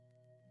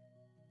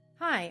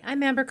Hi,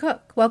 I'm Amber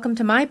Cook. Welcome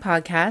to my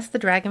podcast, The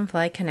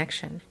Dragonfly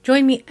Connection.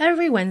 Join me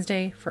every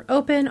Wednesday for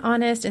open,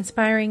 honest,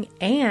 inspiring,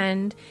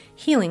 and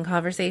healing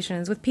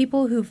conversations with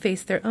people who've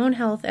faced their own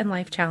health and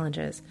life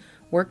challenges,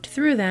 worked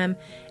through them,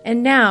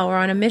 and now are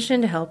on a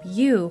mission to help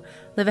you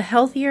live a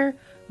healthier,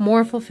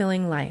 more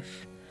fulfilling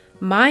life.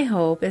 My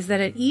hope is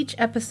that each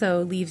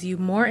episode leaves you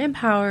more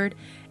empowered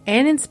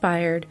and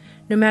inspired,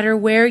 no matter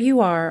where you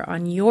are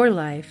on your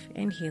life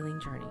and healing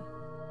journey.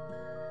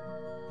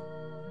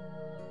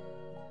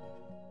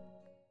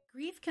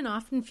 Grief can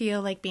often feel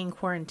like being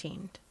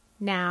quarantined.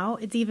 Now,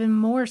 it's even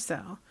more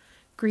so.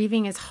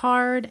 Grieving is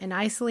hard and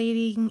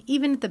isolating,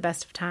 even at the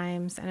best of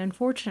times, and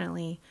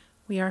unfortunately,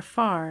 we are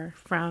far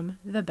from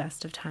the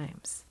best of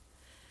times.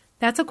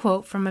 That's a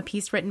quote from a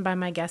piece written by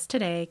my guest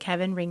today,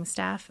 Kevin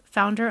Ringstaff,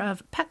 founder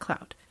of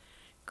PetCloud,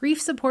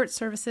 grief support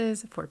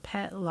services for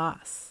pet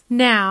loss.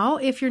 Now,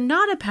 if you're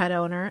not a pet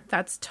owner,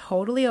 that's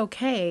totally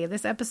okay.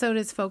 This episode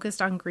is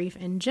focused on grief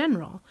in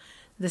general,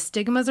 the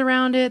stigmas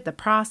around it, the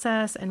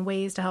process, and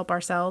ways to help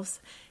ourselves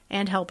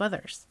and help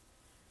others.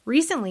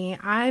 Recently,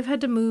 I've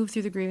had to move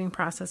through the grieving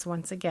process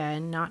once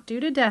again, not due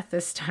to death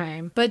this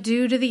time, but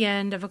due to the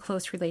end of a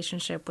close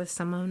relationship with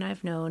someone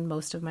I've known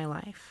most of my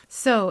life.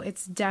 So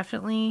it's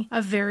definitely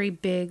a very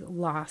big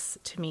loss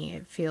to me.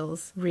 It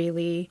feels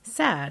really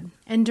sad.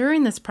 And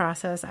during this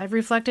process, I've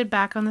reflected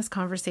back on this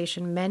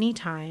conversation many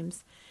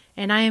times,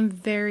 and I am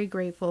very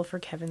grateful for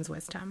Kevin's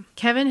wisdom.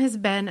 Kevin has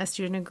been a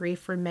student of grief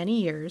for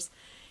many years.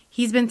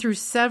 He's been through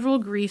several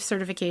grief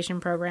certification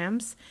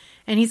programs,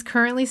 and he's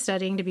currently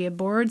studying to be a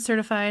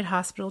board-certified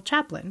hospital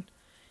chaplain.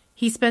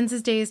 He spends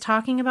his days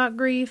talking about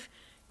grief,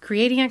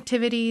 creating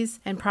activities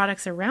and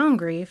products around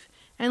grief,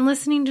 and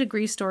listening to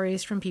grief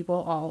stories from people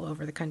all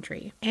over the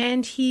country.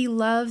 And he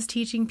loves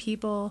teaching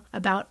people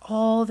about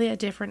all the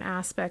different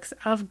aspects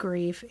of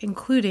grief,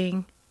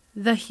 including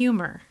the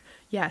humor.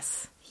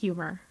 Yes,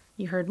 humor.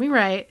 You heard me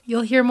right.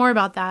 You'll hear more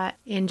about that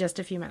in just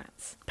a few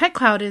minutes.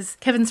 PetCloud is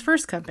Kevin's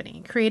first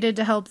company, created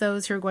to help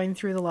those who are going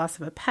through the loss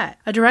of a pet.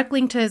 A direct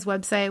link to his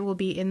website will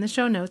be in the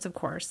show notes, of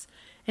course.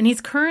 And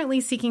he's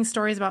currently seeking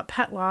stories about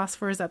pet loss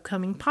for his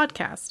upcoming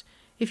podcast.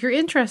 If you're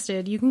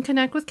interested, you can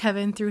connect with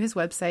Kevin through his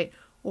website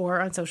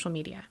or on social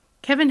media.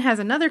 Kevin has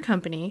another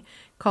company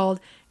called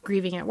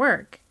Grieving at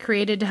Work,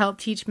 created to help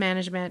teach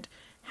management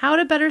how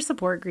to better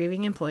support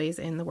grieving employees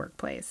in the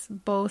workplace,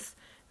 both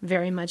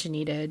very much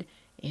needed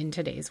in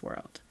today's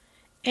world.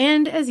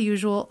 And as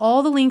usual,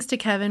 all the links to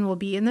Kevin will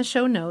be in the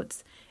show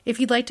notes. If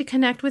you'd like to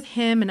connect with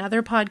him and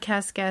other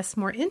podcast guests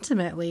more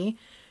intimately,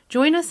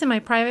 join us in my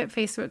private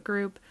Facebook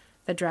group,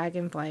 The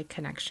Dragonfly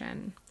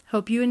Connection.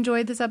 Hope you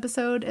enjoyed this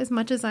episode as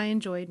much as I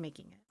enjoyed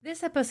making it.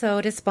 This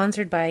episode is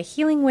sponsored by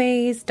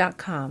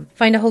HealingWaze.com.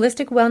 Find a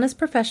holistic wellness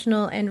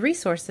professional and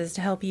resources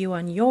to help you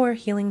on your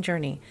healing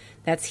journey.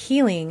 That's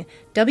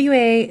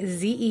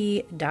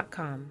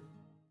HealingWaze.com.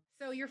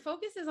 So your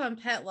focus is on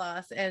pet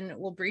loss, and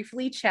we'll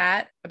briefly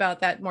chat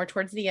about that more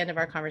towards the end of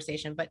our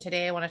conversation. But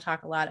today I want to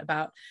talk a lot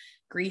about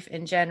grief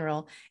in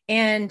general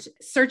and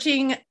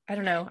searching. I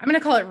don't know, I'm going to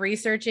call it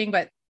researching,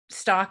 but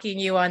stalking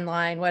you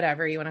online,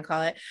 whatever you want to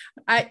call it.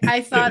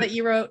 I saw that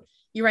you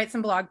write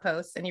some blog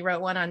posts, and you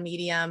wrote one on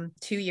Medium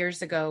 2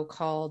 years ago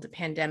called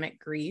Pandemic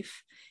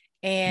Grief.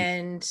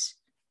 And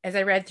as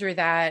I read through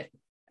that,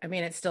 I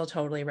mean, it's still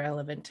totally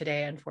relevant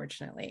today,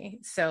 unfortunately.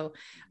 So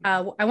I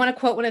want to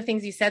quote one of the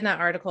things you said in that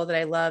article that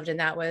I loved, and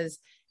that was,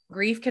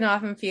 grief can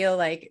often feel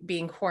like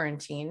being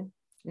quarantined.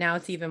 Now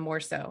it's even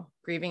more so.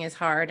 Grieving is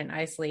hard and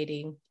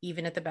isolating,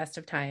 even at the best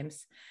of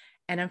times.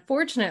 And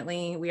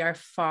unfortunately, we are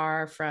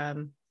far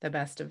from the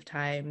best of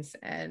times.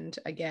 And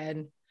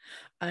again,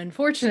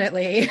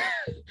 unfortunately,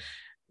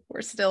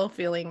 we're still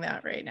feeling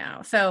that right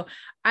now. So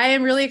I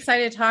am really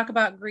excited to talk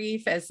about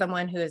grief as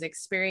someone who has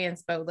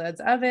experienced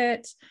boatloads of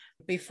it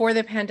before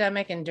the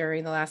pandemic and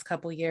during the last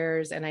couple of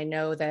years. And I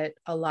know that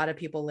a lot of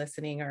people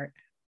listening are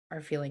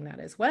feeling that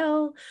as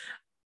well.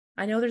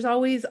 I know there's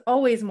always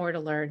more to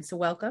learn. So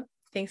welcome.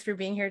 Thanks for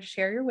being here to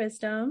share your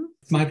wisdom.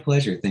 It's my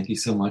pleasure. Thank you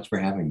so much for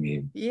having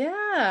me.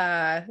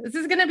 Yeah, this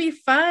is going to be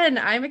fun.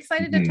 I'm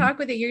excited to talk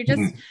with you.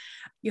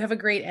 You have a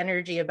great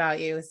energy about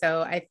you.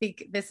 So I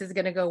think this is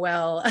going to go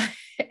well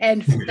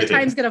and the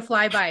time's going to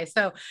fly by.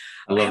 So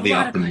I love the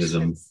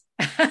optimism.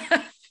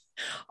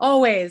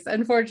 Always,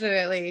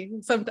 unfortunately,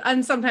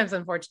 sometimes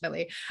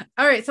unfortunately.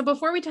 All right. So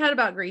before we chat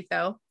about grief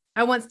though,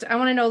 I want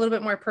to know a little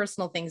bit more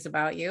personal things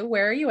about you.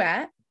 Where are you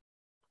at?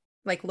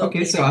 Like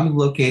located? Okay. So I'm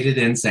located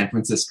in San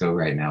Francisco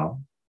right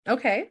now.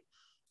 Okay.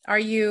 Are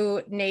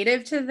you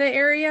native to the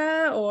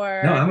area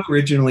or? No, I'm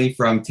originally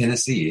from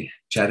Tennessee,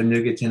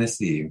 Chattanooga,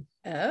 Tennessee.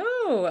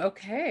 Oh,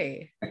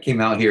 okay. I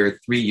came out here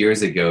 3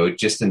 years ago,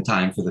 just in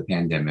time for the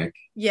pandemic.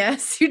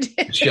 Yes, you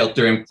did.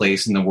 Shelter in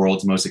place in the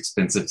world's most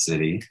expensive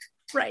city.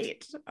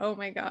 Right. Oh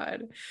my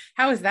God.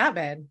 How has that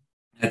been?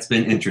 That's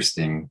been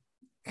interesting.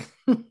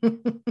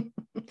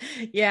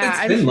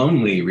 Yeah. It's been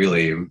lonely,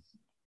 really.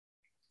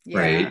 Yeah.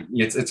 Right.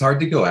 It's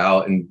hard to go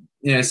out, and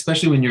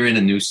especially when you're in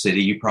a new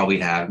city, you probably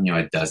have,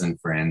 a dozen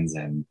friends,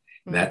 and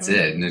that's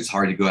it. And it's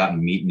hard to go out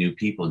and meet new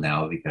people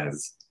now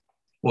because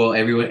Well,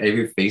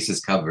 every face is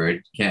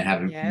covered. Can't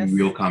have Yes.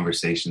 real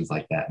conversations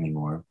like that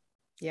anymore.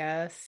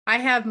 Yes. I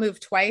have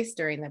moved twice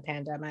during the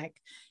pandemic,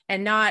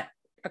 and not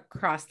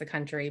across the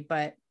country,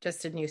 but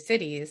just to new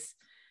cities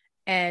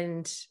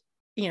and,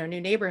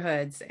 new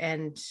neighborhoods.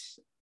 And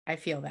I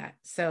feel that.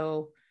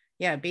 So,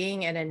 yeah,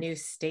 being in a new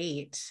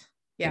state,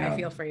 yeah, I Yeah.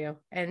 feel for you.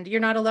 And you're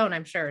not alone,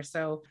 I'm sure.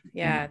 So,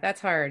 yeah, that's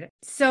hard.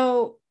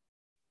 So,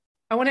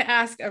 I want to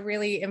ask a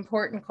really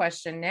important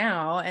question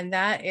now, and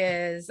that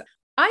is,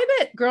 I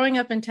bet growing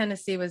up in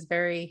Tennessee was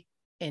very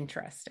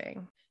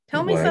interesting. It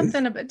was.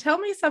 Tell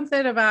me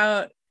something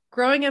about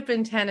growing up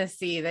in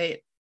Tennessee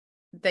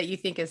that you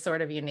think is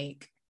sort of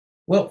unique.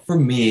 Well, for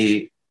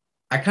me,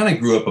 I kind of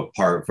grew up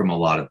apart from a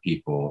lot of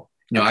people.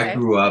 I Okay.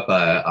 grew up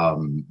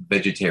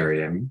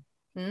vegetarian,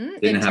 In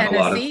didn't have a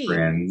lot of Tennessee.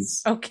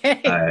 friends.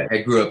 Okay. I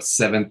grew up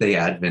Seventh Day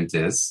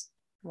Adventist,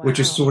 which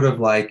is Wow. sort of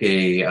like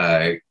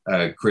a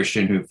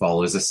Christian who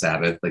follows the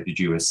Sabbath, like the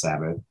Jewish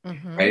Sabbath, right?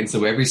 Mm-hmm. And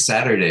so every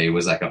Saturday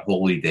was like a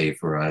holy day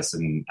for us,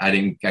 and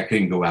I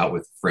couldn't go out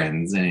with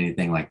friends and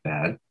anything like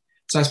that.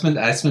 So I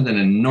spent an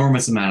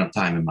enormous amount of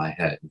time in my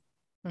head,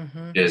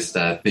 Mm-hmm. just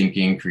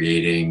thinking,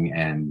 creating,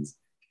 and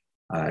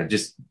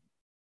just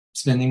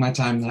spending my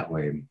time that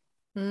way.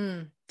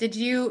 Did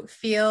you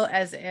feel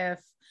as if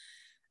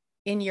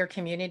in your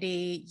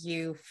community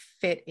you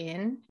fit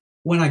in?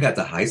 When I got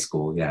to high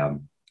school, yeah,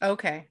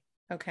 Okay.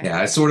 Okay. yeah,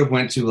 I sort of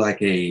went to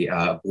like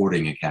a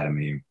boarding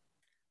academy.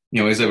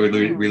 It was a Oh.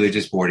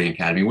 religious boarding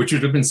academy, which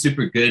would have been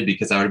super good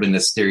because I would have been the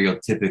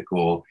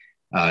stereotypical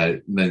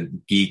the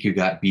geek who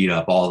got beat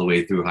up all the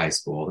way through high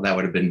school. That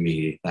would have been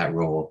me, that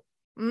role.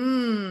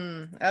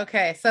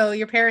 Okay. So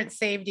your parents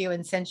saved you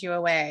and sent you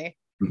away.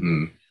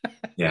 Hmm.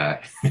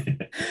 Yeah.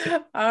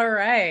 All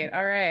right.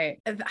 All right.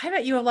 I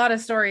bet you a lot of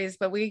stories,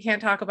 but we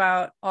can't talk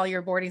about all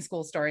your boarding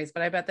school stories.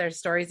 But I bet there's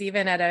stories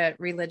even at a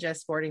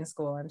religious boarding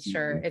school. I'm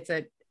sure Mhm. it's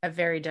a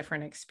very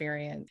different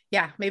experience.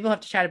 Yeah. Maybe we'll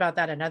have to chat about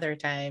that another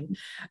time.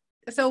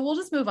 So we'll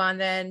just move on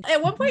then.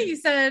 At one point, you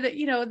said,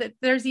 that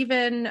there's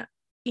even,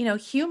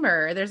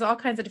 humor. There's all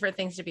kinds of different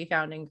things to be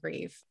found in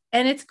grief.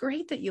 And it's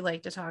great that you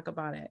like to talk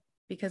about it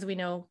because we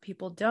know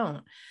people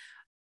don't.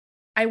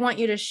 I want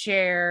you to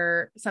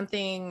share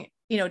something,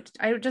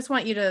 I just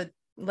want you to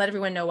let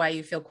everyone know why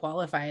you feel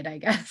qualified, I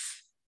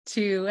guess,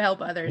 to help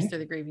others through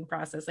the grieving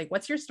process. Like,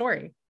 what's your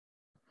story?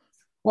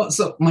 Well,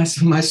 so my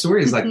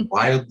story is like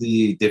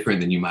wildly different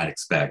than you might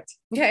expect.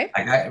 Okay.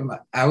 Like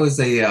I was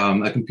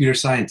a computer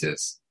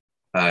scientist,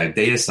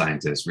 data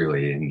scientist,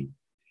 really, and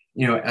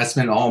I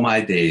spent all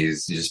my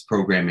days just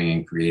programming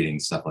and creating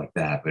stuff like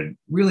that, but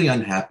really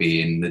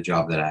unhappy in the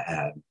job that I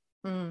had.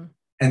 Mm.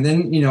 And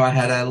then, I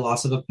had a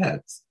loss of a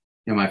pet.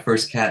 My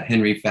first cat,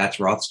 Henry Fats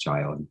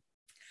Rothschild.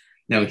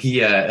 He, Love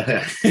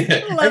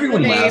the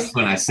everyone name. laughs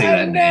when I say I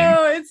that name.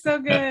 know, it's so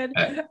good.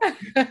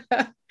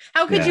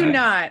 How could you Yeah.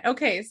 not?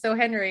 Okay, so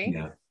Henry.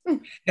 Yeah.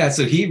 Yeah.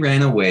 So he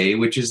ran away,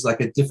 which is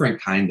like a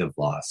different kind of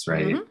loss,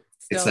 right? Mm-hmm.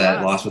 It's Still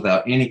that lost. loss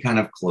without any kind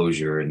of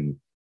closure.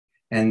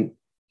 And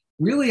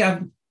really, I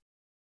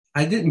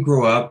didn't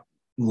grow up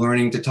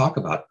learning to talk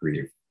about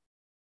grief,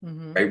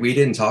 Mm-hmm. right? We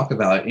didn't talk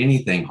about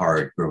anything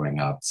hard growing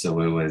up.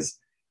 So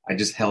I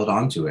just held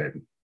on to it,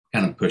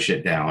 kind of push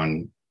it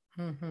down,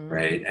 Mm-hmm.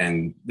 right?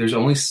 And there's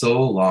only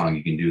so long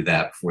you can do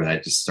that before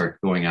that just starts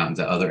going out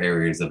into other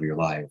areas of your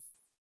life,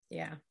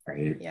 Yeah.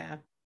 right? Yeah.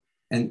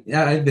 And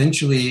yeah, I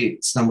eventually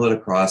stumbled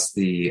across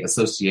the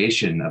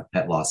Association of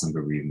Pet Loss and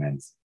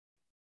Bereavement.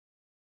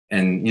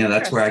 And,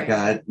 that's where I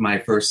Interesting. got my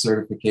first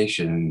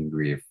certification in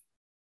grief.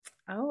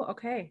 Oh,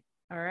 okay.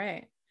 All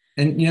right.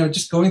 And,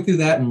 just going through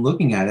that and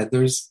looking at it,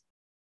 there's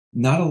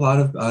not a lot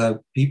of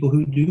people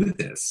who do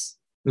this.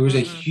 There was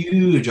a Mm-mm.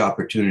 huge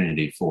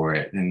opportunity for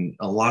it, and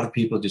a lot of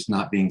people just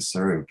not being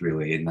served,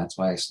 really. And that's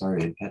why I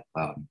started Pet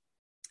Cloud.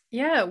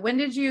 Yeah. When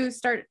did you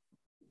start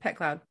Pet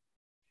Cloud?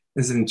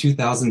 This is in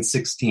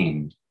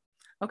 2016.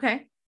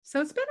 Okay. So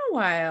it's been a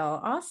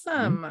while.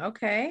 Awesome.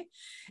 Okay.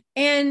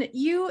 And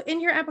in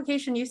your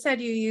application, you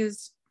said you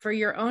used for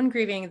your own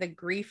grieving the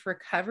grief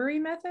recovery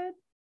method.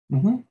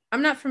 Mm-hmm.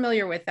 I'm not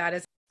familiar with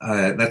that.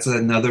 That's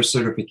another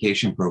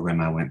certification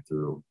program I went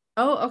through.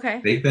 Oh,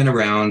 okay. They've been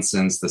around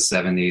since the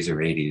 70s or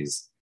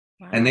 80s.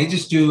 And they Wow.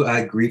 just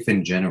do grief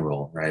in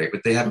general, right?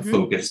 But they have a Mm-hmm.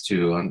 focus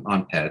too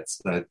on pets.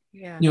 But,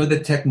 Yeah. the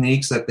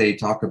techniques that they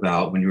talk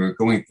about when you're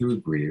going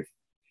through grief,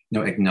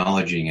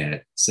 acknowledging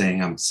it,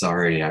 saying, I'm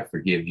sorry, I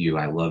forgive you,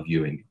 I love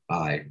you, and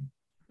goodbye,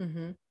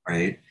 Mm-hmm.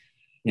 right?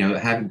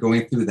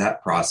 Going through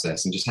that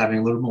process and just having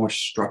a little more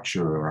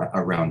structure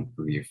around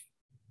grief.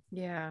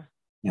 Yeah.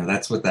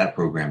 That's what that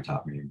program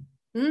taught me.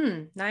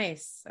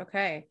 Nice.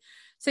 Okay.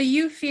 So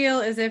you feel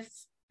as if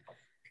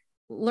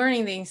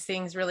learning these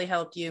things really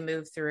helped you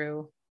move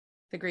through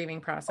the grieving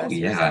Oh process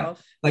yeah,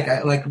 yourself. like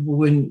Yeah. like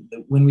when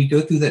we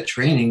go through that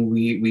training,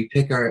 we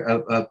pick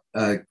our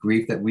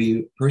grief that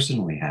we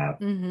personally have.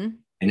 Mm-hmm.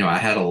 I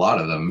had a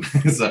lot of them,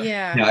 so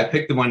Yeah. I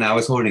picked the one I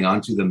was holding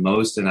on to the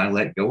most, and I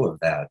let go of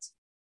that,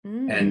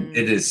 and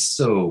it Mm. is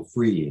so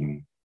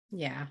freeing.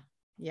 Yeah.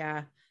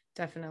 Yeah.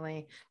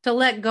 Definitely. To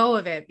let go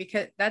of it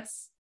because I'm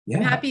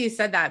Yeah. happy you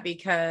said that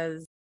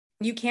because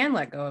You can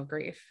let go of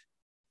grief.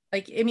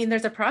 Like, I mean,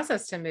 there's a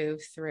process to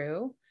move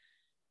through,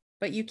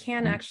 but you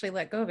can actually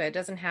let go of it. It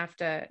doesn't have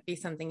to be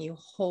something you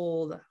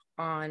hold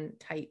on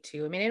tight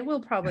to. I mean, it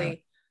will Yeah.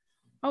 probably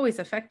always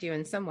affect you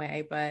in some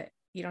way, but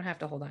you don't have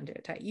to hold on to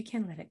it tight. You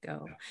can let it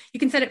go. You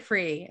can set it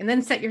free and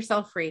then set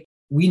yourself free.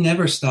 We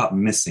never stop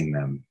missing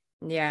them,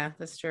 Yeah,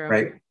 that's true.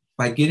 right?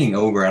 By getting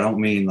over, I don't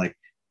mean like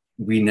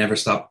we never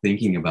stop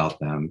thinking about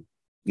them,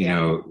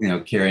 Yeah.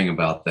 caring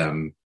about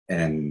them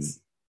and,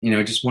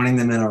 just wanting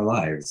them in our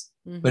lives.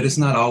 But it's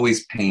Mm-hmm. not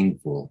always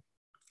painful,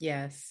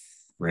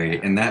 Yes. right?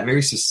 Yeah. And that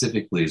very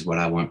specifically is what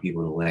I want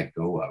people to let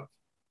go of,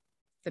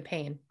 The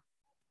pain.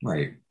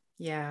 right?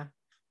 Yeah.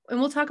 And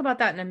we'll talk about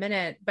that in a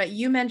minute, but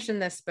you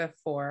mentioned this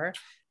before,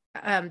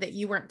 that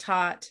you weren't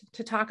taught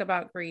to talk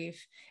about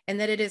grief and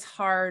that it is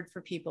hard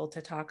for people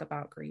to talk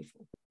about grief.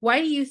 Why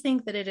do you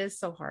think that it is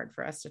so hard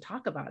for us to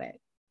talk about it?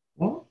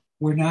 Well,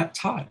 we're not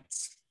taught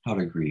how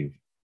to grieve.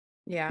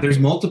 Yeah. There's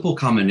multiple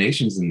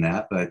combinations in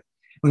that, but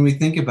when we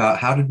think about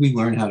how did we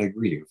learn how to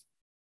grieve?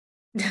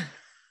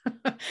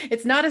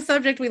 It's not a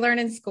subject we learn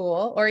in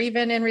school or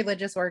even in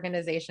religious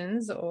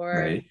organizations or,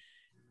 Right?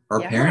 Our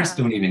parents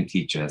yeah. don't even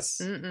teach us.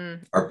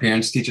 Mm-mm. Our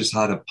parents teach us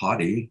how to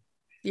potty,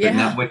 but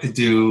not Yeah. what to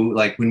do.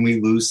 Like when we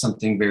lose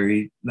something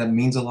that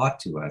means a lot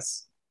to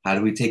us, how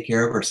do we take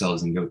care of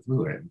ourselves and go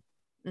through it?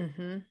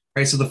 Mm-hmm.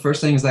 Right. So the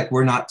first thing is like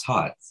we're not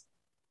taught.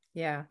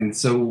 Yeah. And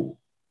so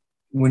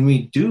when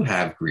we do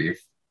have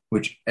grief,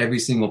 which every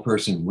single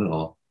person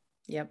will,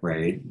 Yep.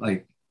 right?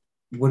 Like,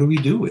 what do we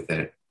do with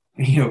it?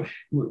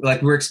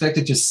 Like we're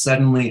expected to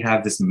suddenly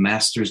have this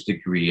master's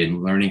degree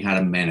in learning how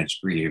to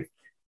manage grief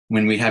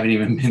when we haven't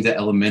even been to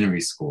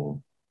elementary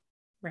school.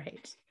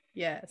 Right.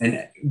 Yes.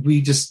 And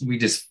we just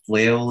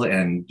flail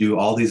and do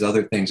all these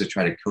other things to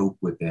try to cope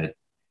with it.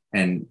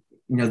 And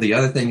the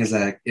other thing is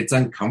that it's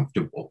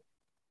uncomfortable.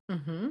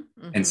 Mm-hmm.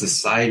 Mm-hmm. And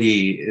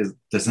society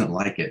doesn't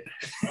like it.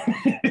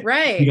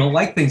 Right. We don't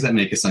like things that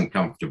make us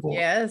uncomfortable.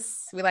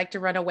 Yes. We like to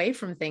run away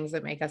from things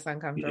that make us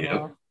uncomfortable.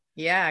 Yep.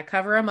 Yeah.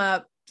 Cover them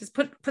up. Just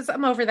put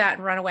something over that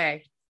and run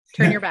away.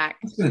 Turn your back.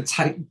 I'm just going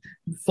to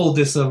fold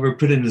this over,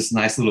 put it in this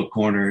nice little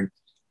corner,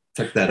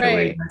 tuck that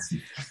away.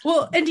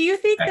 Well, and do you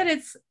think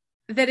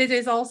that it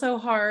is also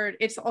hard?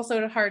 It's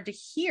also hard to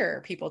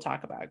hear people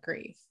talk about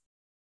grief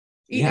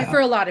for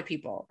a lot of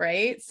people,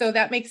 right? So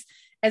that makes,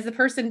 as the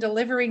person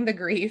delivering the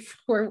grief,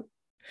 or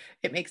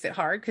it makes it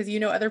hard because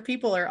other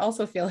people are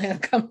also feeling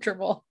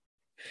uncomfortable.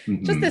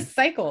 Mm-hmm. Just this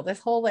cycle, this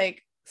whole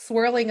like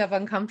swirling of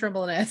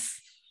uncomfortableness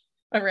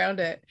around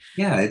it.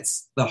 Yeah,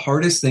 it's the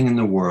hardest thing in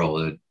the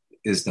world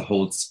is to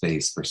hold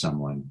space for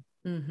someone,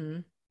 mm-hmm.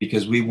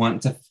 because we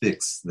want to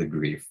fix the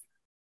grief.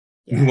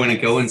 Yes. We want to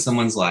go in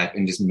someone's life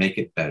and just make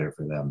it better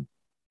for them.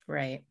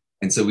 Right.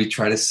 And so we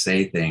try to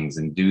say things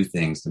and do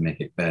things to make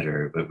it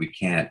better, but we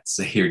can't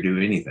say or do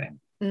anything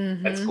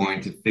that's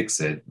going to fix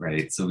it,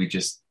 right? So we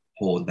just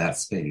hold that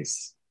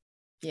space.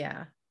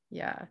 Yeah.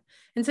 Yeah.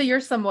 And so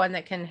you're someone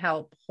that can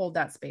help hold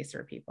that space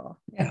for people.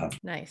 Yeah.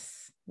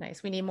 Nice.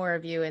 We need more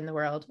of you in the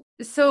world.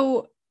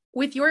 So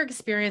with your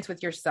experience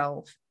with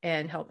yourself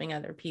and helping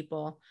other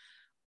people,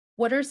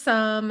 what are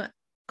some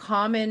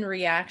common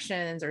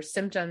reactions or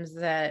symptoms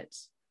that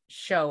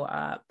show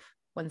up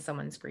when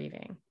someone's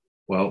grieving?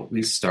 Well,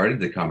 we started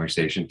the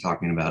conversation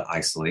talking about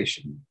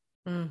isolation.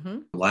 Mm-hmm.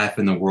 Laugh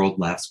and the world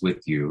laughs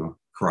with you,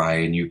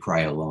 cry and you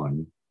cry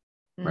alone,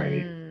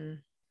 right?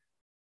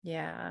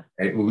 Yeah.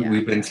 Right?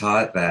 We've been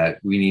taught that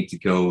we need to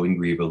go and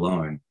grieve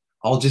alone.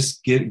 I'll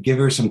just give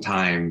her some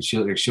time.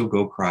 She'll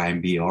go cry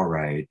and be all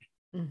right.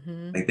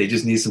 Mm-hmm. Like they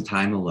just need some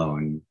time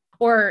alone.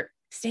 Or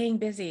staying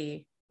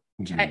busy.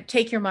 Mm-hmm.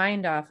 Take your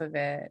mind off of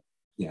it.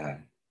 Yeah.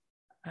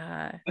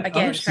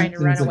 Again, trying to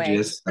run away.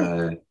 Just,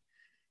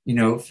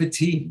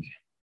 fatigue.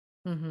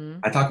 Mm-hmm.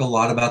 I talk a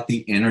lot about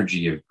the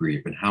energy of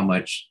grief and how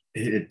much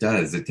it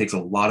does. It takes a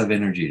lot of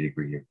energy to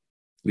grieve.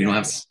 We don't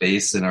have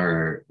space in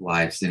our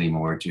lives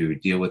anymore to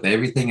deal with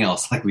everything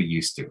else like we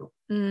used to.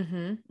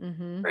 Mm-hmm.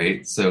 Mm-hmm.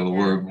 Right? So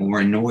we're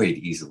more annoyed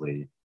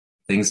easily.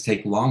 Things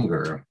take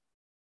longer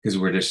because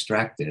we're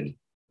distracted.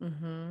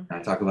 Mm-hmm.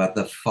 I talk about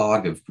the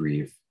fog of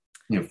grief,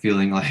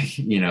 feeling like,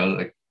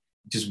 like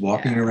just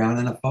walking around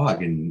in a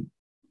fog. And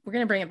we're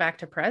going to bring it back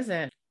to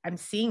present. I'm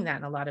seeing that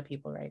in a lot of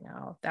people right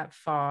now, that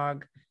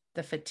fog,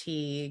 the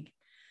fatigue.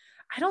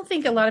 I don't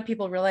think a lot of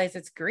people realize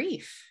it's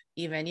grief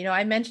even.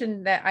 I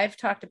mentioned that I've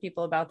talked to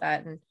people about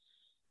that, and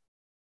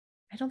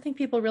I don't think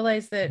people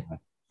realize that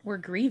we're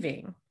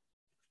grieving,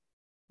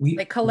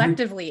 like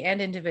collectively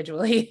and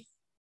individually.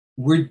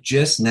 We're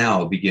just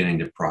now beginning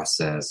to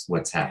process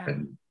what's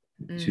happened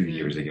 2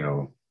 years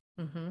ago.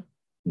 Mm-hmm.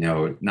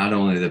 Not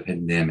only the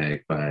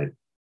pandemic, but,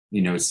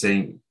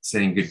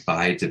 saying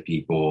goodbye to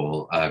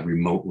people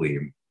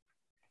remotely,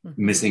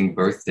 missing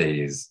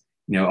birthdays,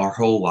 our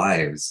whole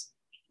lives.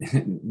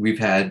 We've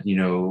had,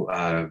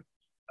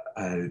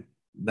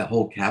 the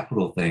whole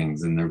Capitol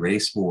things and the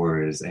race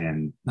wars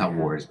and not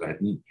wars, but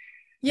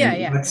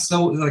but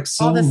so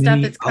all the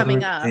stuff that's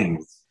coming up.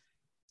 Things.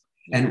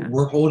 And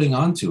we're holding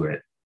on to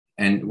it.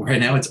 And right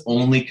now it's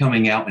only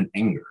coming out in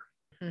anger.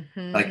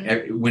 Like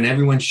Mm-hmm. when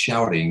everyone's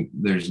shouting,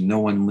 there's no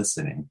one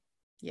listening.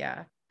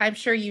 Yeah. I'm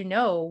sure you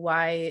know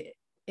why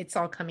it's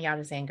all coming out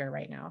as anger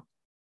right now.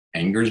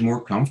 Anger is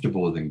more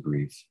comfortable than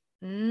grief,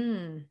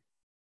 Mm,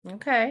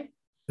 okay.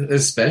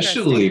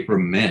 especially Interesting. for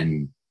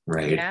men,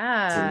 right? It's a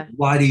Yeah.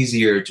 lot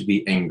easier to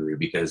be angry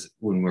because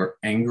when we're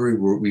angry,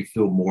 we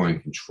feel more in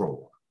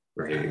control,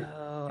 right?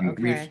 Oh, And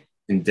grief okay.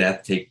 and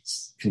death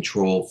takes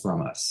control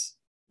from us,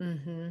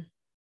 Mm-hmm.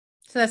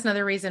 So that's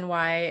another reason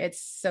why it's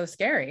so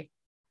scary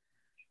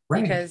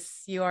right?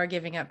 because you are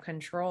giving up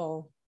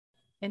control.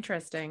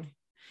 Interesting.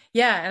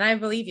 Yeah, and I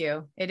believe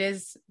you. It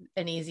is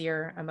an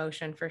easier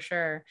emotion for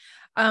sure.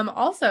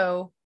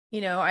 Also,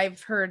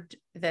 I've heard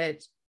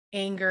that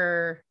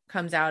anger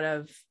comes out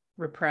of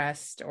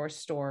repressed or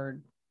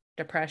stored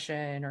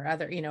depression or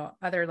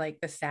other like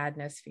the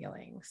sadness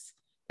feelings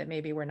that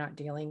maybe we're not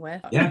dealing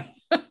with. Yeah.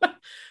 But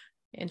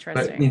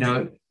Interesting.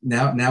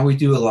 now we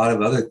do a lot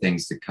of other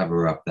things to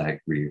cover up that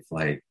grief,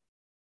 like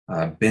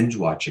binge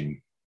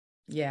watching.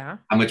 Yeah.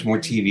 How much more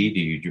Mhm. TV do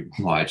you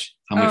watch?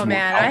 How much Oh more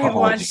man, I have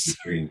alcohol do you watched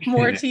drink?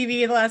 more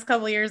TV in the last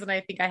couple of years than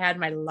I think I had in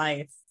my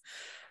life.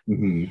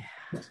 Mhm.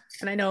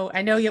 And I know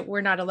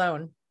we're not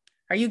alone.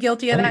 Are you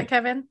guilty of that, Right.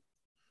 Kevin?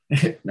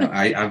 No,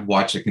 I've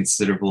watched a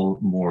considerable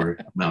more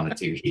amount of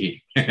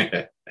TV.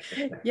 It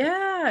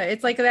Yeah,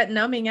 it's like that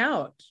numbing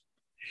out.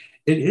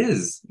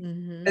 is.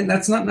 Mm-hmm. And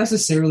that's not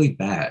necessarily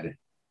bad,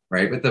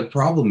 right? But the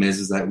problem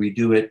is that we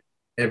do it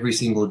every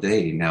single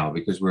day now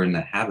because we're in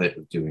the habit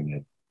of doing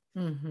it.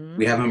 Mm-hmm.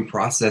 We haven't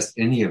processed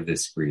any of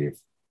this grief.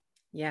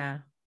 Yeah.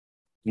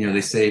 They Yeah.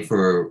 say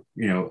for,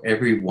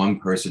 every one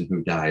person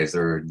who dies,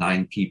 there are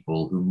nine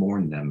people who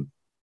mourn them.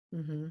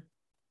 Mm-hmm.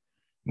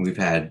 We've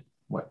had,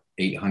 what,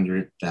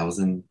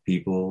 800,000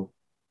 people,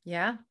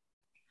 Yeah.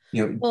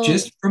 Well,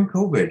 just from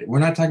COVID. We're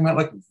not talking about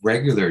like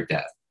regular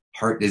death,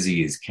 heart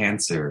disease,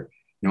 cancer,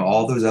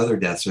 all mm-hmm. those other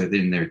deaths are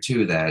in there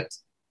too that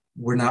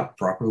we're not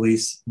properly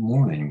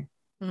mourning.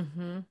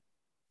 Mm-hmm.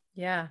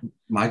 Yeah.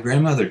 My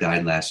grandmother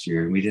died last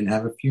year and we didn't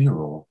have a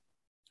funeral.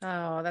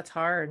 Oh, that's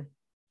hard.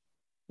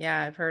 Yeah,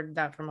 I've heard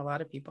that from a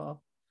lot of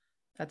people.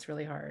 That's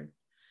really hard.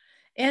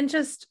 And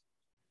just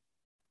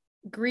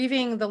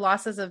grieving the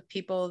losses of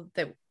people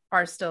that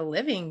are still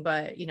living,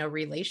 but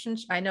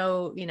relationship. I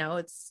know,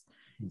 it's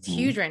Mhm.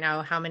 huge right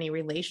now how many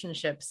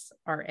relationships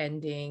are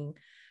ending,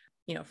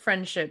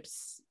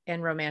 friendships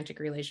and romantic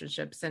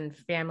relationships and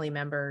family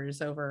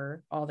members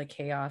over all the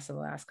chaos of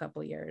the last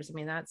couple of years. I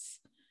mean, that's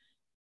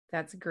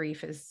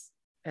grief as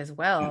Yeah.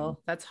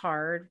 well. That's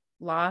hard.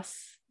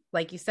 Loss,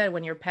 like you said,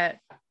 when your pet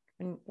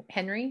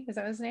Henry, is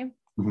that his name?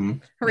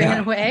 Mhm. Ran Yeah.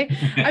 away.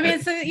 I mean,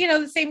 it's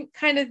the same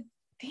kind of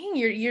thing.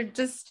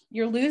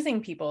 You're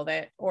losing people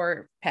that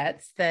or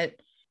pets that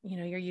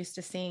you're used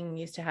to seeing,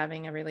 used to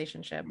having a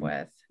relationship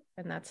with,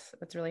 and that's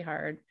really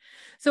hard.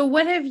 So,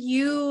 what have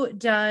you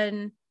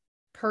done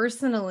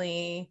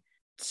personally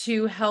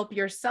to help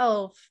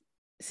yourself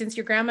since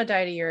your grandma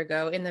died a year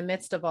ago in the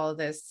midst of all of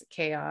this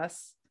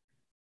chaos?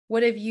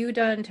 What have you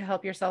done to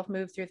help yourself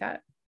move through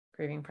that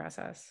grieving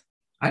process?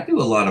 I do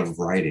a lot of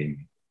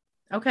writing.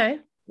 Okay.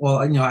 Well,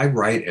 I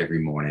write every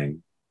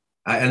morning.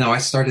 I know I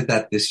started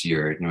that this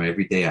year.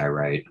 Every day I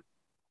write.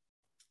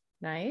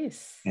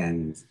 Nice.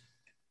 And,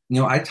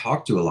 I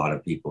talk to a lot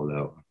of people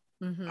though.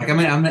 Like, I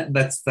Mm-hmm. mean,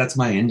 that's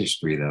my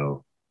industry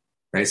though,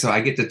 right? So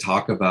I get to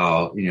talk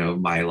about,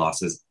 my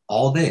losses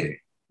all day,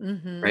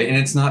 Mm-hmm. right? And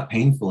it's not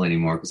painful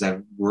anymore because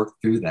I've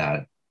worked through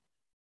that.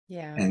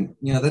 Yeah. And,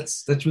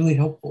 that's really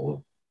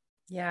helpful.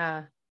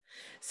 Yeah.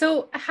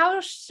 So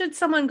how should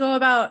someone go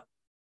about,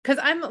 because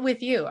I'm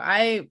with you.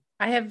 I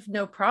have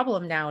no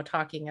problem now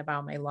talking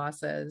about my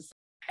losses.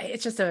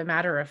 It's just a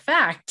matter of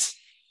fact.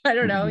 I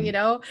don't know,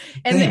 Mhm.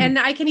 and Same.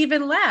 I can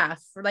even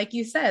laugh, like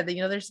you said,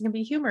 there's gonna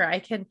be humor. I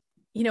can,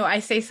 I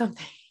say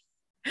something,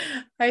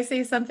 I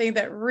say something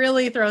that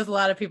really throws a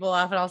lot of people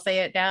off, and I'll say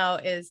it now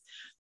is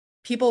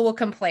people will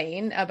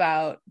complain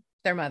about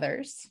their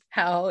mothers,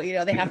 how,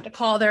 they have to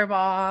call their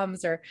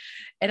moms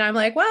and I'm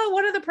like, well,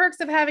 one of the perks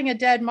of having a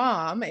dead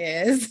mom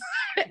is,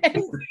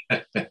 and,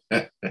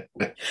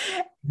 and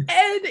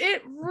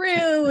it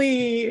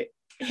really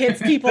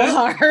hits people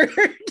hard.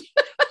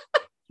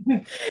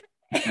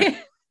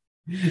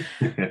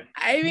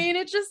 I mean,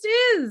 it just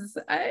is.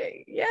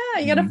 Yeah,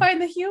 you got to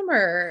find the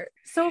humor.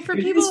 So for It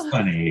is people,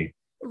 funny.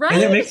 And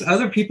it right? makes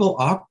other people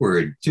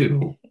awkward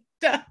too.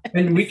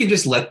 And we can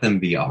just let them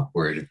be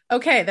awkward.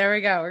 Okay, there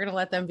we go. We're going to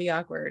let them be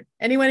awkward.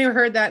 Anyone who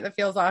heard that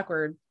feels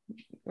awkward,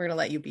 we're going to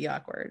let you be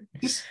awkward.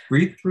 Just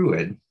breathe through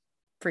it.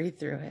 Breathe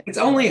through it. It's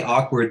I love only that.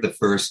 awkward the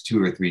first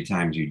two or three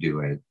times you do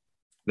it.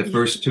 The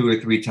first two or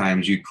three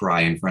times you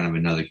cry in front of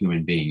another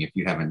human being if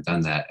you haven't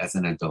done that as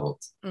an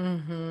adult.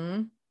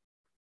 Mm-hmm.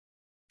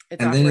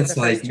 It's And then awkward the it's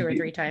like first two or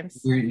three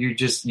times.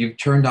 you've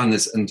turned on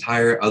this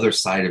entire other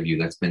side of you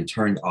that's been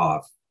turned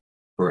off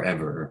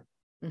forever.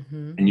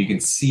 Mm-hmm. And you can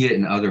see it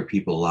in other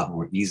people a lot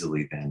more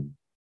easily then.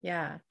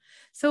 Yeah.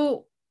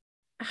 So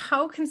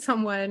how can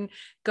someone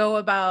go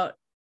about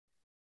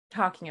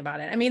talking about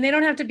it. I mean, they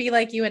don't have to be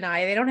like you and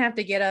I. They don't have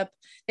to get up.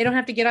 They don't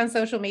have to get on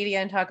social media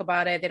and talk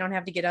about it. They don't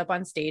have to get up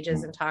on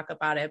stages and talk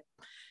about it.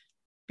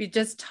 But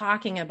just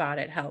talking about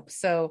it helps.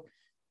 So,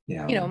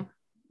 Yeah.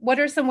 What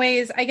are some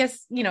ways, I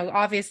guess,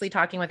 obviously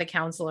talking with a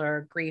counselor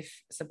or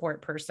grief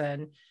support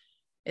person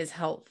is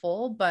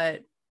helpful,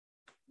 but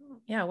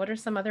yeah, what are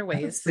some other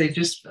ways? They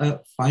just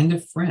find a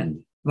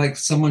friend, like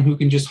someone who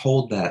can just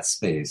hold that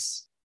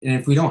space. And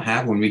if we don't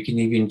have one, we can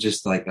even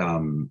just like,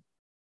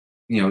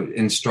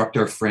 instruct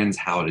our friends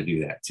how to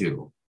do that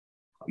too.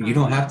 You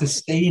don't have to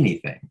say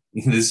anything.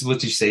 This is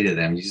what you say to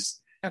them. You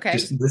just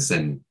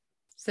listen.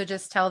 So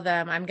just tell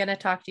them, I'm going to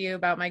talk to you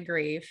about my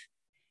grief.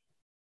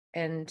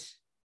 And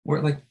or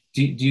like,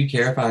 do you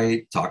care if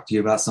I talk to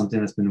you about something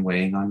that's been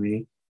weighing on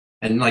me?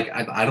 And like,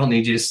 I don't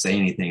need you to say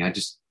anything. I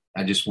just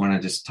want to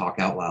just talk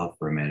out loud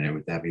for a minute.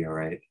 Would that be all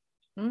right?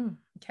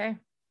 Okay.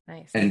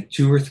 Nice. And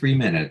 2 or 3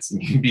 minutes,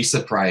 and you'd be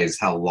surprised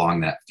how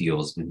long that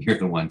feels when you're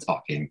the one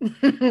talking.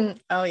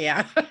 Oh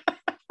yeah.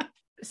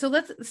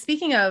 So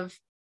speaking of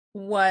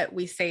what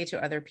we say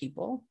to other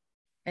people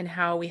and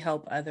how we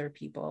help other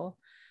people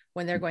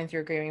when they're going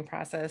through a grieving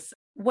process,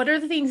 what are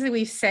the things that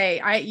we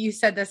say? You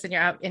said this in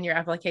your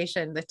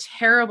application, the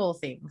terrible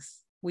things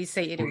we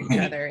say to each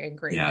other in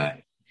grief. Yeah.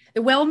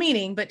 The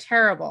well-meaning, but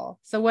terrible.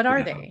 So what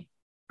are they?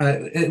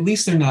 At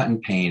least they're not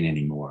in pain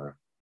anymore.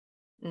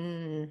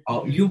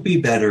 Oh, you'll be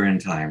better in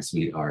time,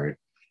 sweetheart.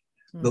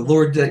 The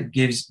Lord doesn't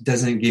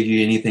give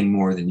you anything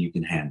more than you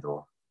can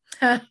handle.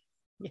 Yeah.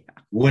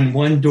 When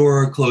one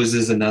door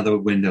closes, another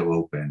window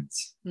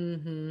opens.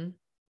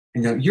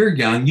 You're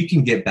young. You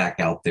can get back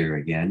out there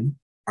again.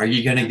 Are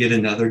you going to get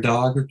another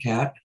dog or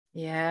cat?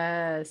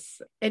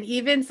 Yes. And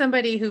even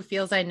somebody who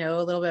feels I know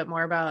a little bit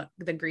more about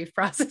the grief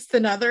process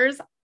than others,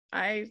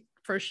 I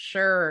for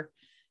sure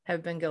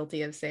have been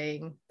guilty of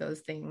saying those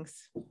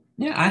things.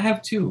 Yeah, I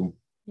have too.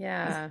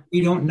 Yeah.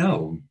 We don't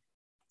know.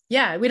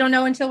 Yeah, we don't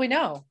know until we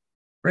know.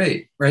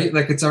 Right.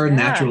 Like it's our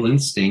natural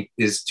instinct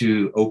is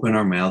to open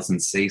our mouths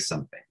and say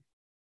something.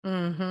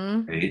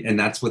 Right. And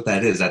that's what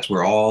that is. That's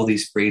where all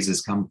these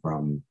phrases come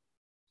from.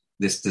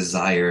 This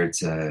desire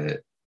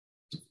to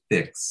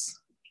fix,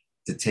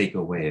 to take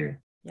away.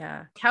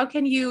 Yeah. How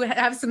can you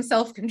have some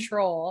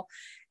self-control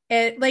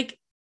and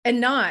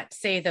not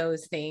say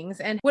those things?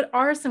 And what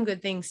are some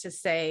good things to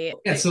say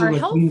that are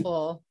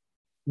helpful?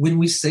 When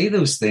we say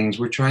those things,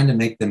 we're trying to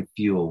make them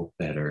feel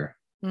better,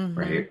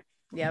 right?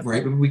 Yeah.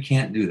 Right. But we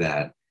can't do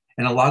that.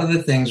 And a lot of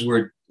the things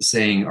we're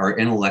saying are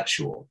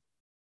intellectual.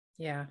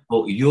 Yeah.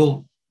 Oh,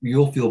 you'll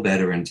feel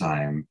better in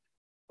time.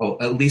 Oh,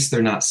 at least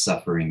they're not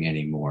suffering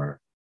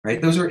anymore. Right.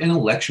 Those are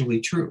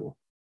intellectually true.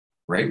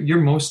 Right.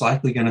 You're most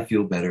likely going to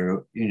feel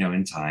better,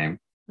 in time.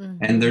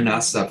 And they're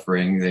not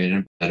suffering. They're in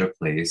a better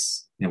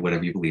place,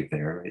 whatever you believe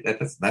there. Right?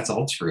 That's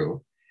all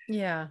true.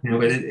 Yeah.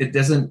 But it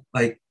doesn't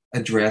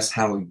address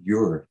how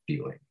you're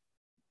feeling.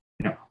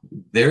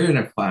 They're in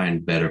a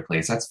better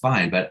place. That's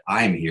fine. But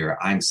I'm here.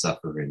 I'm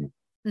suffering.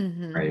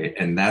 Right.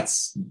 And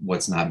that's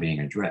what's not being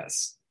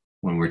addressed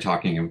when we're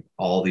talking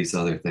all these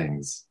other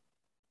things.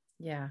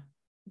 Yeah.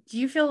 Do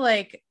you feel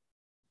like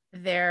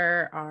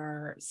there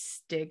are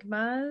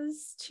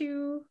stigmas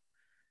to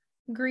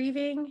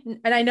grieving?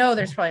 And I know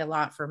there's probably a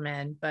lot for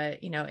men,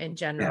 but in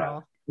general.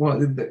 Yeah.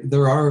 Well,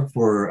 there are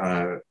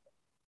for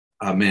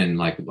men,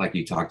 like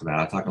you talked about.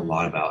 I talk a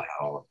lot about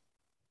how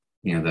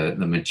the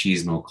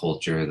machismo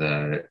culture,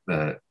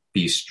 the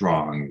be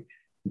strong,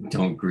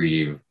 don't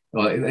grieve.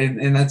 Well,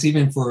 and that's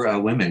even for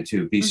women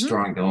too. Be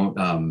strong.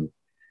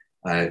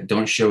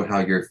 Don't show how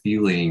you're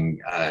feeling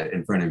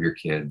in front of your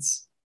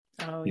kids.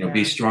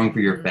 Be strong for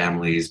your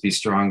families. Be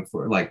strong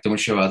for don't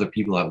show other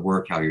people at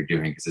work how you're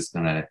doing because it's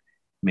gonna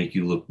make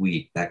you look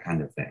weak. That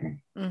kind of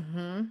thing.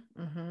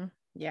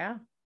 Yeah.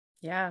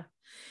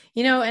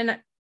 And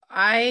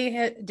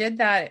I did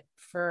that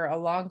for a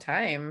long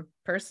time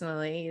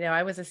personally.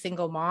 I was a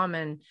single mom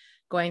and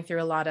going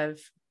through a lot of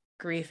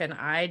grief, and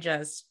I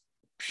just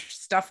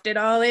stuffed it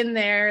all in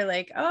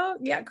there.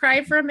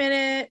 Cry for a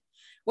minute.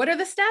 What are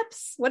the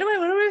steps? What am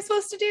I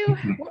supposed to do?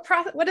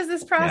 What is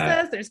this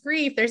process? There's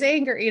grief, there's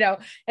anger,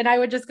 and I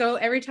would just go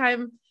every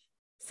time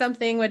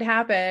something would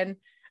happen,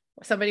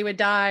 somebody would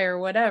die or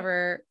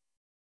whatever.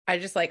 I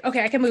just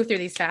okay, I can move through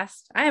these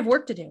fast. I have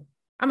work to do.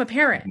 I'm a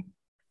parent.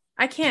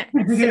 I can't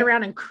sit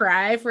around and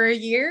cry for a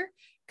year.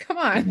 Come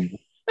on.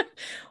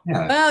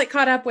 Well, it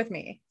caught up with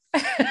me.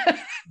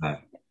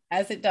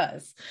 As it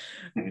does.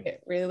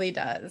 It really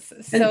does.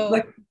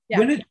 So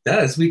when it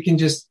does, we can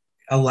just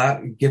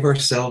give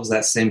ourselves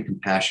that same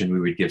compassion we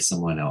would give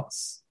someone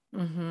else.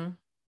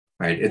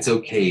 Right. It's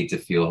okay to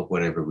feel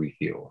whatever we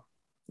feel.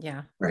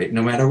 Yeah. Right.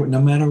 No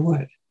matter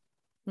what.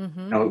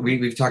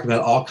 We've talked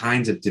about all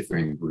kinds of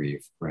different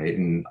grief, right?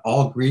 And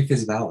all grief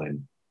is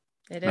valid.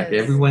 It is.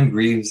 Everyone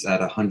grieves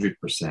at 100%,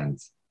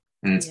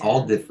 and it's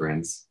all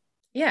different.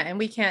 Yeah. And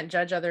we can't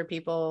judge other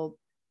people.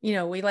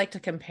 We like to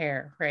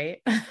compare,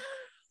 right?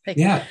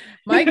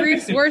 My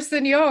grief's worse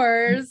than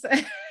yours.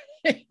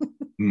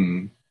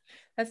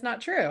 That's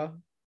not true.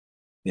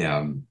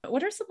 Yeah.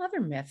 What are some other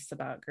myths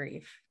about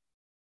grief?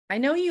 I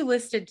know you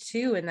listed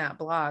two in that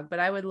blog, but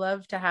I would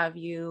love to have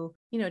you,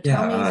 tell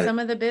Yeah, me some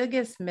of the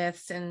biggest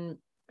myths and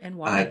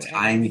why, I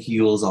time guess.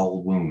 heals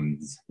all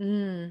wounds.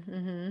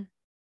 Mm-hmm.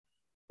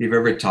 You've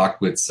ever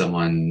talked with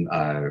someone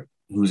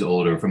who's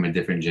older from a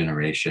different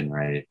generation,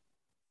 right?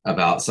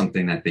 About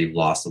something that they've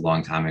lost a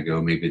long time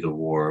ago, maybe the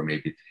war,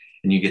 maybe,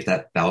 and you get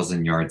that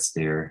 1,000 yard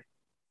stare,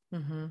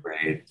 Mm-hmm.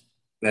 right?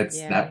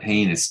 Yeah. That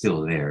pain is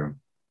still there.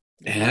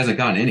 It Yeah. hasn't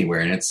gone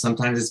anywhere. And it's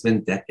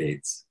been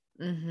decades,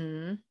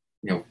 Mm-hmm.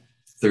 you know,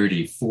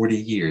 30, 40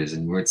 years,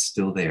 and it's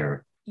still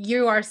there.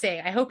 You are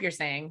saying, I hope you're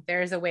saying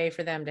there is a way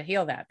for them to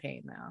heal that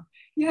pain now.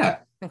 Yeah.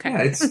 Okay.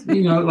 Yeah. It's,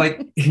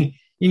 like,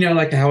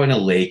 like how in a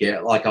lake,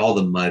 like all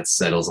the mud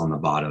settles on the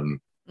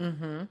bottom,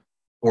 Mm-hmm.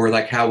 or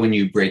like how when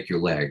you break your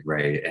leg,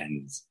 right?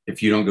 And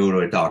if you don't go to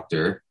a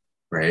doctor,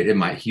 right, it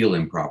might heal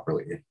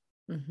improperly.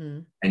 Mm-hmm.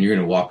 And you're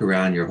going to walk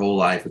around your whole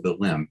life with a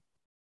limp,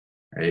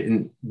 right?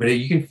 But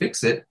you can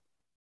fix it.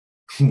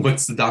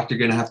 What's the doctor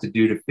going to have to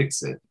do to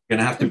fix it? Going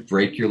to have to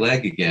break your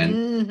leg again,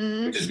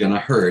 Mm-hmm. which is going to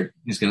hurt.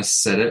 He's going to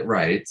set it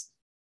right,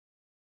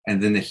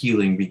 and then the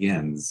healing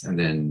begins, and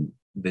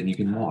then you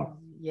can walk.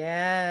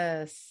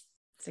 Yes.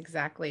 It's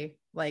exactly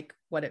like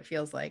what it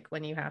feels like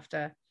when you have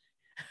to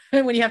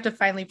when you have to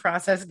finally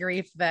process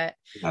grief that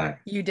Uh,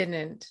 you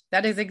didn't.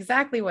 That is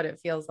exactly what it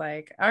feels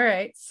like. All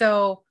right.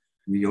 So,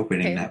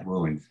 Reopening okay. that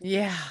wound,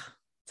 Yeah,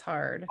 it's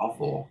hard.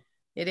 awful.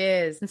 It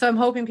is. And so I'm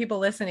hoping people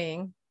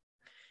listening,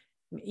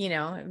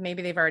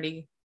 maybe they've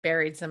already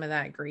buried some of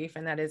that grief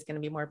and that is going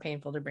to be more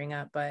painful to bring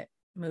up, but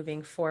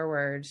moving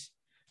forward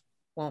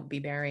won't be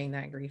burying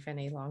that grief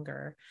any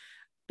longer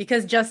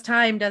because just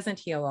time doesn't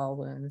heal all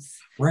wounds.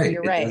 Right,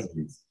 You're it right.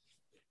 doesn't.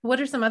 What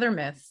are some other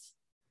myths?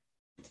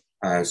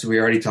 So we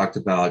already talked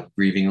about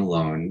grieving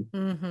alone,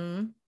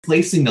 Mm-hmm.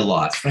 placing the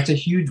loss. That's a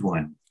huge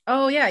one.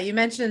 Oh yeah, you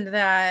mentioned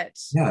that.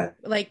 Yeah,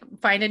 Like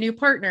find a new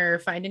partner,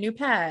 find a new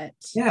pet.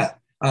 yeah.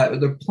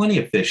 There are plenty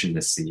of fish in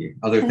the sea.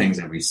 Other things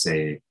that we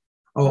say.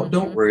 Oh,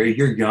 don't Mm-hmm. worry,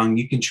 you're young.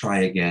 You can try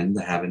again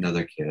to have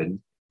another kid.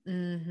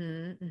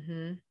 Mm-hmm.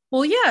 Mm-hmm.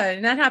 Well, yeah,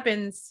 and that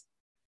happens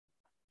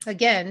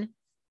again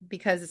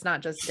because it's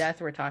not just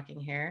death we're talking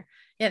here.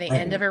 Yeah, the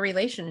end of Right. a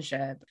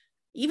relationship,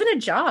 even a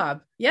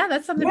job. Yeah,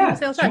 that's something people Yeah,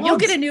 say all the time. You'll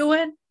get jobs. a new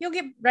one. You'll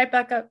get right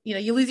back up.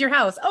 You lose your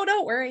house. Oh,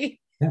 don't worry.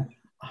 Yeah.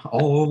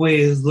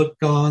 Always look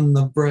on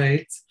the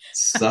bright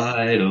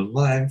side of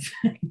life.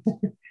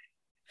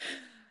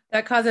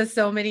 That causes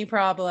so many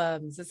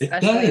problems, It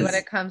especially when does.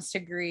 it comes to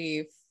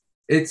grief.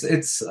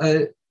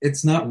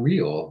 It's not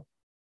real,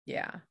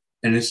 Yeah.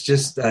 and it's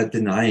just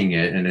denying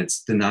it, and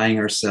it's denying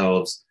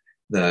ourselves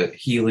the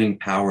healing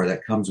power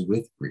that comes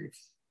with grief.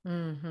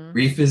 Mm-hmm.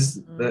 Grief is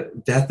Mm-hmm. the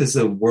death is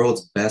the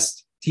world's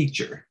best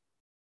teacher.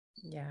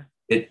 Yeah.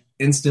 It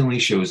instantly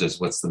shows us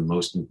what's the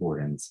most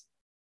important.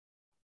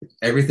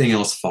 Everything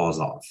else falls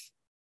off,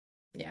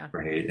 Yeah.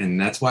 right? And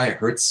that's why it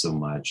hurts so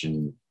much.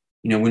 And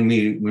when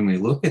we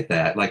look at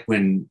that, like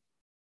when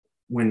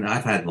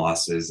I've had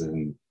losses,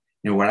 and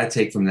what I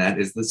take from that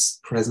is this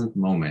present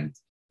moment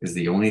is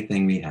the only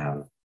thing we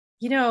have.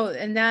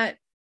 And that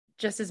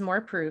just is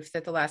more proof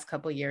that the last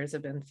couple of years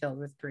have been filled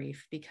with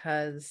grief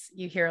because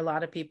you hear a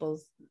lot of people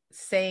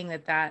saying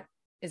that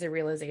is a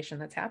realization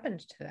that's happened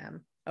to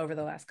them over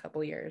the last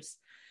couple of years.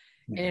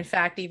 Yeah. And in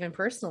fact, even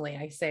personally,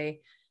 I say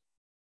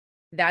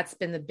that's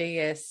been the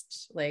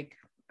biggest, like,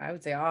 I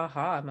would say,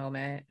 aha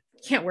moment.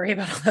 Can't worry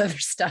about all the other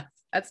stuff.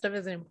 That stuff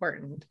isn't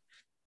important.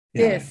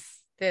 Yeah.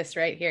 This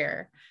right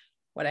here,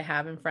 what I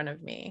have in front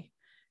of me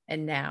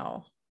and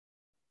now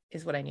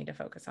is what I need to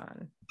focus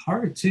on.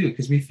 Hard too,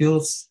 because we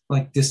feel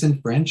like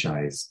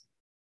disenfranchised.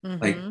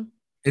 Mm-hmm. Like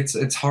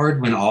it's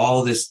hard when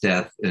all this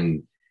death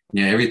and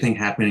everything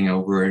happening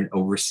over and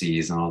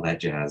overseas and all that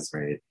jazz,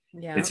 right?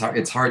 Yeah.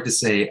 It's hard to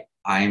say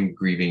I'm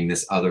grieving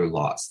this other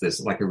loss,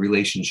 this like a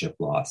relationship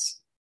loss.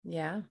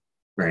 Yeah.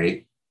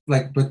 Right?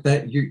 Like, but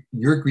that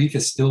your grief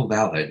is still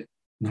valid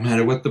no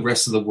matter what the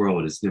rest of the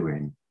world is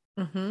doing.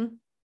 Mm-hmm.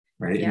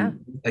 Right? Yeah.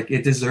 And like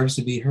it deserves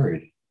to be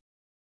heard.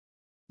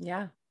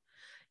 Yeah.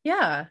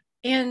 Yeah.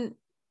 And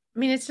I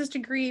mean, it's just a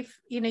grief,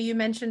 you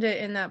mentioned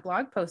it in that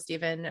blog post,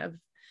 even of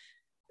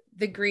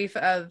the grief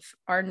of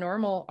our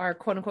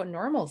quote unquote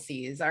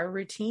normalcies, our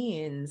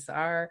routines,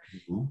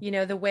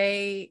 the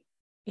way,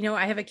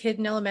 I have a kid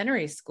in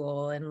elementary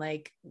school and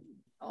like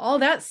all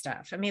that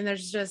stuff. I mean, there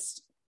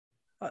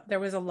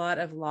was a lot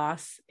of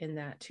loss in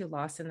that too,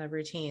 loss in the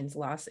routines,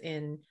 loss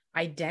in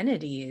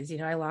identities.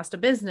 I lost a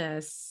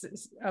business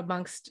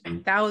amongst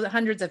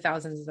hundreds of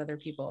thousands of other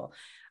people.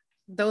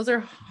 Those are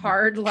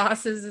hard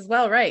losses as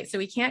well, right? So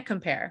we can't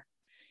compare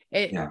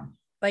it. Yeah.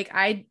 Like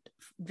I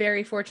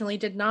very fortunately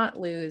did not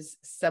lose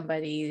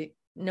somebody.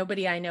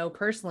 Nobody I know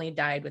personally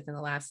died within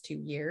the last 2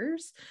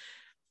 years,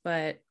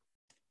 but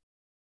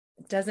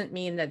it doesn't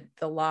mean that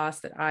the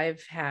loss that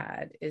I've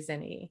had is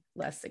any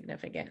less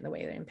significant in the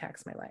way that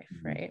impacts my life,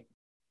 right?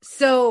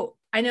 So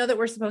I know that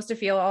we're supposed to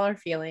feel all our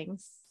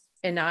feelings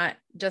and not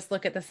just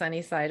look at the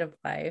sunny side of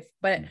life,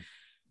 but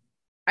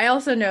I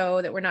also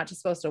know that we're not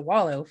just supposed to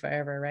wallow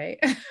forever, right?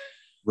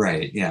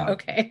 Right. Yeah.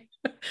 Okay.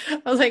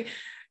 I was like,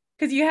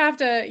 because you have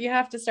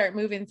to start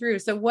moving through.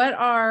 So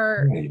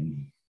Right.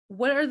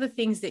 what are the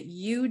things that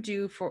you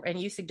do for, and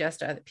you suggest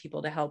to other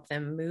people to help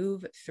them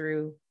move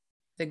through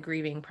the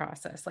grieving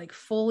process, like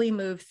fully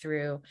move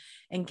through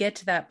and get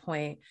to that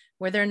point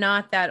where they're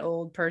not that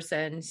old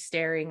person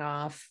staring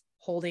off,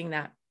 holding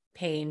that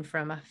pain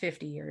from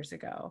 50 years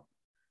ago?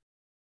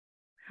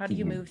 How do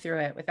you Mhm. move through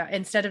it without,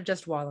 instead of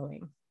just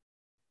wallowing?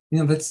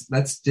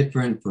 That's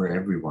different for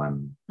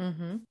everyone.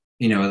 Mm-hmm.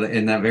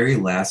 And that very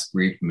last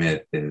Greek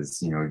myth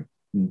is,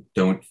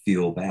 don't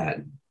feel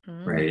bad,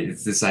 right? Mm-hmm.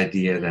 It's this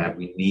idea that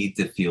we need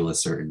to feel a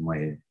certain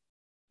way.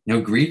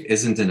 Grief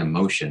isn't an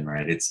emotion,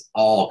 right? It's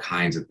all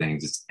kinds of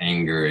things. It's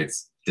anger,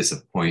 it's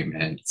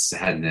disappointment,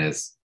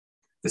 sadness,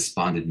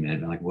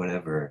 despondent, like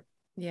whatever.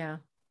 Yeah.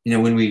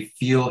 When we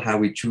feel how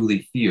we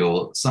truly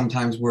feel,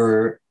 sometimes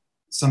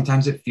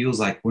it feels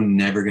like we're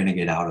never going to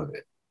get out of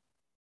it.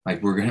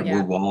 Like we're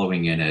Yeah.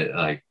 wallowing in it,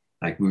 like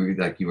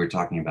you were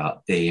talking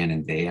about, day in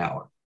and day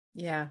out.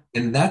 Yeah.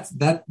 And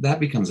that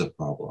becomes a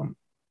problem.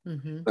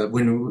 Mm-hmm. But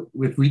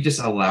if we just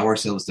allow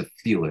ourselves to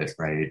feel it,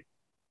 right,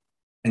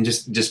 and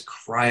just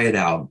cry it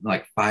out,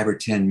 like 5 or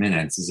 10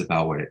 minutes is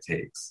about what it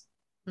takes.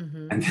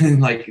 Mm-hmm. And then,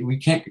 like, we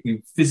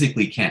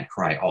physically can't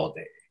cry all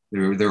day.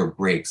 There are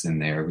breaks in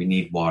there. We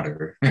need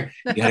water.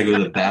 You got to go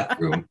to the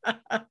bathroom,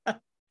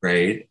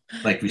 right?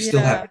 Like, we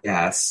still Yeah. have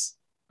gas.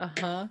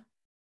 Uh-huh.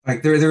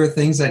 Like, there are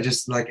things that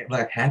just like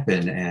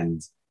happen.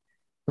 And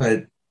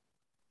but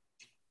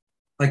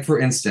like, for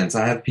instance,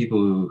 I have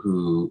people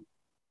who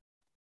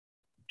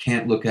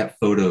can't look at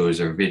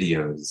photos or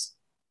videos,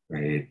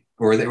 right?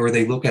 Or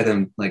they look at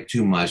them like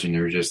too much, and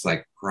they're just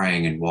like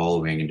crying and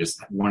wallowing and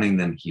just wanting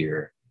them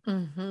here.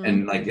 Mm-hmm.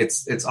 And like,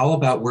 it's all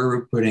about where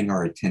we're putting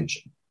our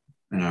attention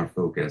and our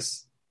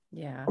focus.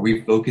 Yeah. Are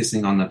we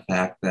focusing on the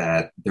fact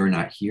that they're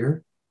not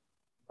here?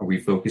 Are we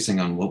focusing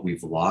on what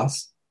we've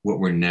lost, what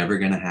we're never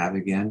going to have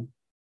again,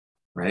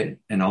 right?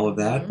 And all of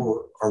that? Mm-hmm.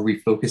 Or are we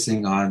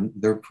focusing on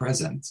their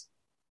present,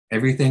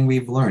 everything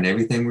we've learned,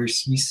 everything we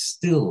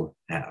still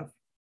have?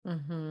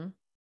 Mm-hmm.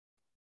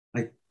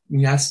 Like,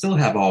 yeah, I still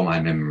have all my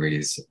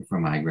memories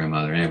from my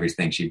grandmother and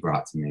everything she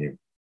brought to me,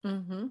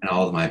 Mm-hmm. and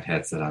all of my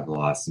pets that I've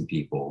lost and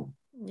people.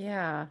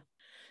 Yeah.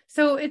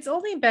 So it's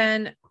only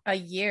been a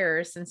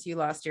year since you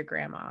lost your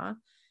grandma.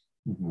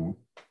 Mm-hmm.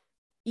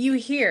 You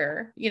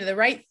hear,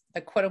 the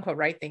quote unquote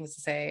right things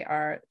to say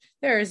are,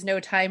 there is no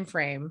time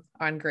frame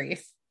on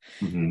grief.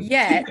 Mm-hmm.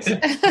 Yet,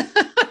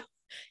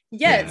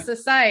 yet Yeah.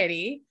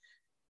 society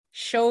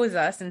shows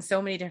us in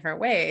so many different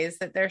ways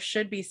that there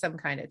should be some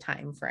kind of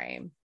time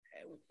frame.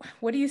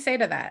 What do you say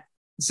to that?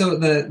 So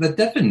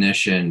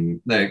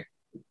the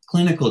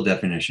clinical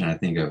definition, I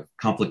think, of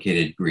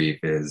complicated grief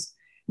is,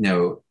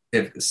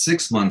 if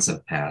 6 months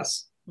have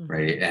passed, Mm-hmm.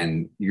 right,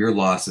 and your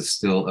loss is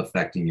still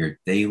affecting your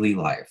daily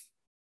life,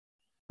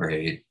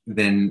 right,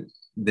 then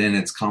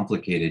it's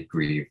complicated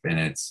grief, and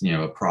it's,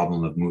 a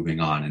problem of moving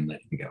on and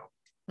letting go,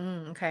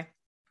 Okay.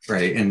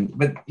 right.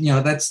 But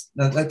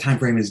that time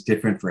frame is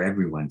different for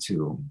everyone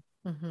too.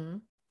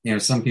 Mm-hmm.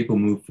 Some people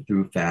move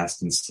through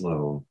fast and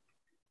slow,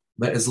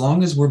 but as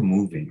long as we're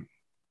moving,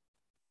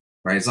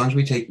 right, as long as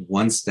we take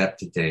one step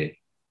today.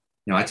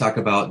 I talk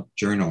about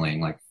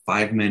journaling, like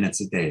 5 minutes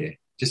a day,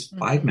 just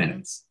five Mm-hmm.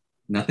 minutes,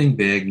 nothing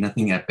big,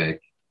 nothing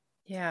epic.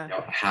 Yeah.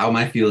 How am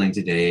I feeling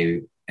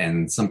today?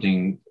 And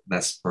something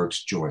that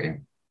sparks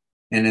joy.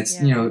 And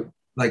it's, Yeah.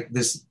 like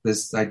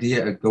this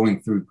idea of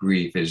going through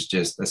grief is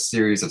just a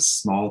series of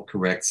small,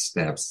 correct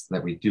steps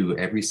that we do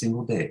every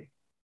single day.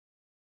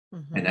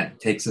 Mm-hmm. And that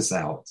takes us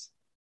out,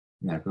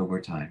 over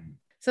time.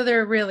 So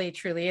there really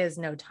truly is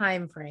no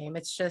time frame.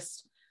 It's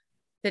just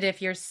that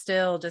if you're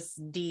still just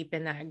deep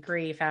in that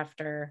grief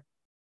after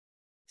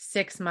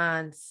 6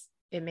 months,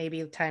 it may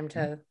be time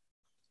to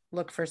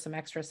look for some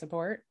extra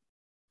support.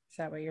 Is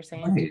that what you're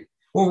saying? Right.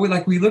 Well,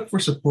 we look for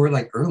support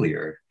like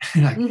earlier.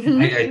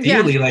 Mm-hmm. Yeah.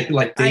 Ideally,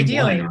 like day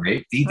Ideally. one,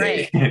 right?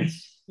 D-Day. Right.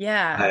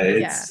 Yeah.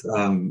 Yeah. It's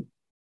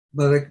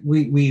but like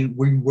we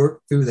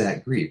work through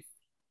that grief.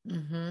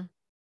 Mm-hmm.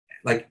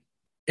 Like,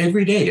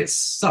 every day it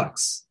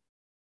sucks.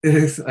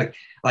 It's like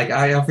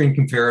I often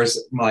compare us,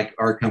 like,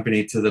 our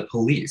company, to the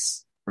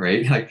police,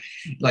 right?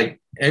 Like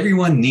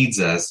everyone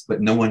needs us,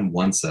 but no one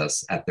wants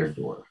us at their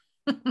door,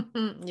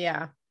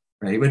 Yeah.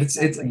 right? But it's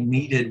Exactly.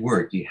 needed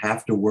work. You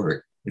have to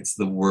work. It's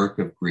the work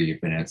of grief,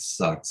 and it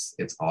sucks.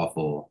 It's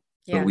awful,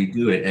 but Yeah. we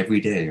do it every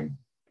day.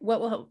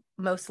 What will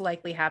most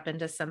likely happen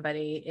to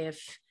somebody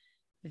if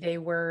they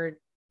were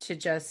to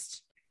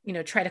just,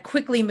 try to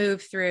quickly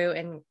move through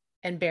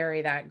and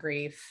bury that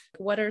grief?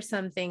 What are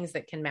some things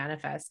that can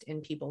manifest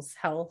in people's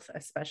health,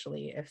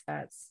 especially if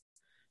that's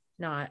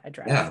not Yeah,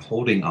 addressed?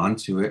 holding on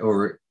to it,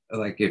 or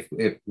like, if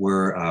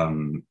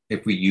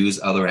we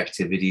use other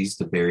activities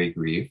to bury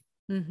grief,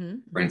 Mm-hmm. for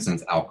Mm-hmm.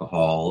 instance,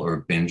 alcohol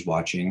or binge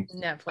watching,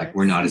 like,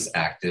 we're Netflix. not as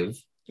active,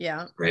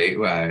 Yeah. right?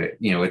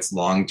 It's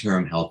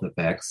long-term health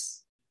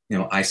effects.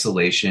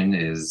 Isolation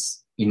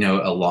is,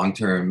 a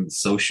long-term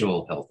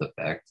social health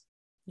effect,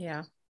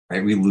 Yeah.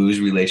 right? We lose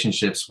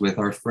relationships with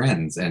our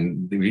friends,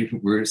 and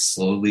we're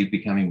slowly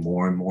becoming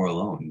more and more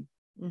alone.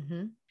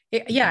 Mm-hmm.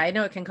 Yeah, I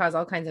know it can cause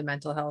all kinds of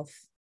mental health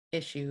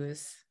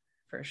issues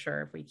for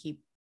sure if we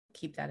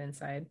keep that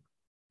inside.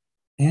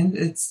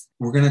 And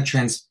we're going to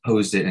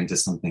transpose it into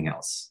something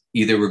else.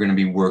 Either we're going to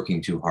be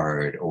working too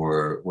hard,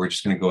 or we're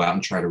just going to go out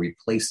and try to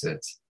replace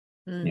it.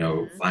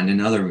 Mm-hmm. Find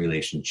another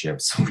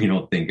relationship so we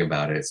don't think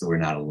about it, so we're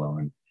not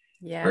alone,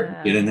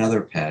 or get Yeah.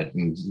 another pet,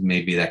 and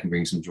maybe that can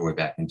bring some joy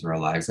back into our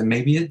lives. And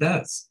maybe it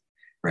does,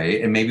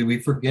 right? And maybe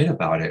we forget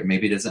about it.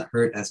 Maybe it doesn't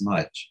hurt as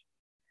much.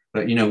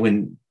 But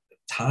when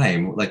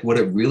time, like what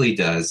it really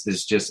does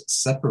is just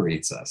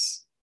separates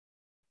us.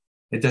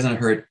 It doesn't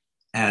hurt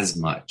as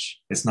much.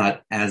 It's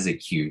not as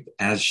acute,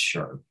 as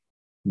sharp,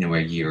 a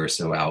year or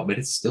so out, but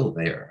it's still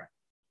there.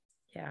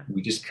 Yeah.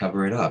 We just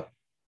cover it up.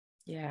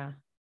 Yeah.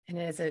 And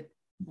as it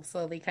will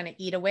slowly kind of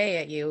eat away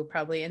at you,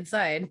 probably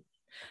inside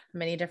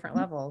many different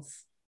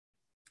levels.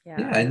 Yeah,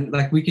 Yeah. and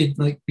like we could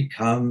like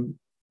become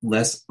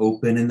less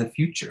open in the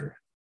future,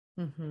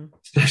 Mm-hmm.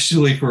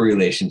 especially for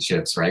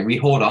relationships, right? We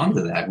hold on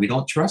to that. We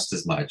don't trust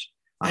as much.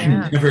 I'm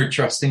Yeah. never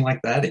trusting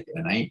like that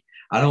again.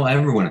 I don't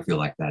ever want to feel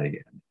like that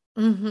again.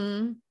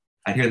 Mm-hmm.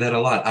 I hear that a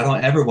lot. I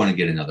don't ever want to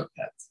get another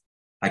pet.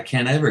 I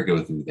can't ever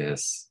go through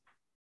this.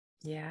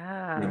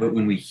 Yeah. But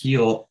when we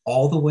heal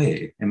all the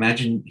way,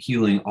 imagine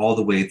healing all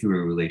the way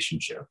through a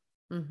relationship,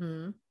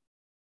 Mm-hmm.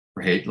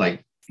 right?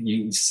 Like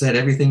you said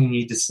everything you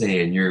need to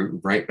say, and you're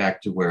right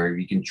back to where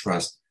you can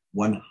trust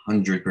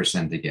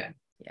 100% again.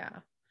 Yeah.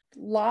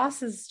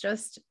 Loss is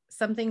just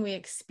something we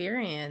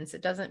experience.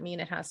 It doesn't mean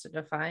it has to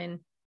define,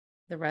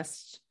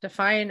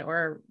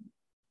 or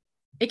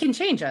it can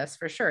change us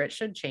for sure. It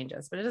should change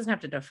us, but it doesn't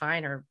have to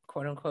define or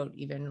quote unquote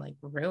even like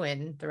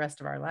ruin the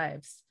rest of our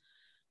lives.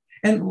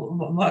 And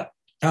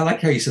I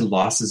like how you said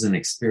loss is an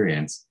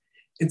experience.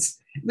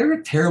 There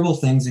are terrible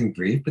things in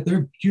grief, but there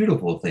are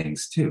beautiful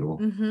things too,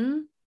 Mm-hmm.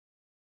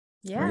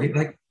 Yeah. right?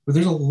 Like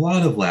there's a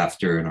lot of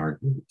laughter in our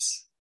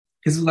groups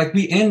because like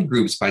we end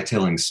groups by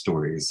telling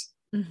stories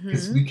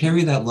because Mm-hmm. we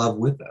carry that love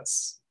with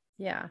us,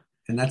 Yeah.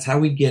 and that's how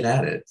we get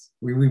at it.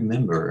 We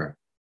remember,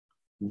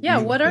 Yeah.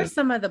 What are relive.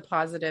 some of the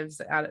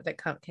positives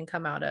can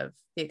come out of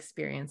the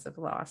experience of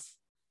loss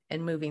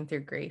and moving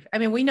through grief? I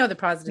mean, we know the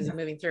positives of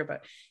moving through,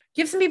 but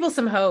give some people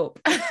some hope.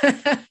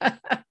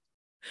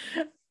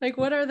 Like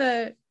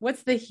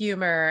what's the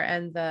humor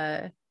and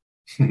the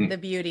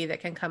beauty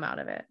that can come out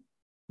of it?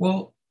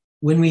 Well,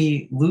 when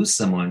we lose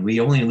someone, we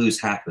only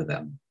lose half of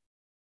them.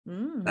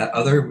 Mm. That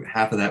other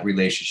half of that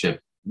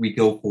relationship, we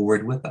go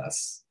forward with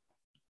us.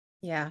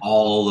 Yeah.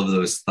 All of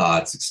those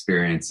thoughts,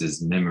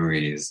 experiences,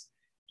 memories,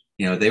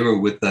 they were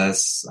with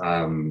us.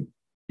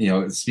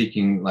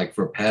 Speaking like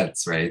for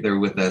pets, right? They're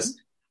with Mm-hmm. us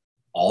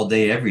all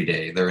day, every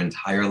day, their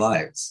entire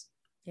lives,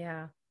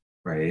 Yeah.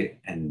 right?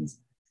 And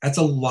that's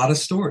a lot of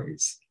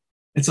stories.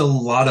 It's a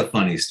lot of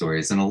funny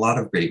stories and a lot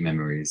of great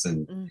memories.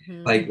 And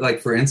Mm-hmm.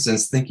 like for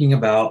instance, thinking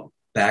about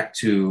back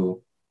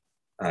to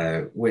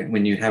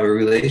when you have a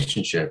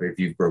relationship, if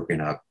you've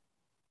broken up,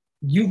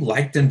 you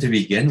liked them to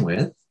begin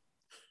with.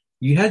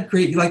 You had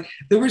great, like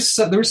there was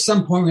some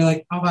point where you're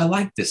like, oh, I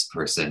like this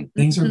person.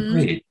 Things are Mm-hmm.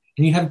 great,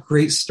 and you have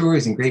great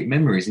stories and great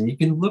memories, and you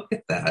can look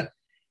at that,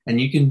 and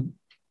you can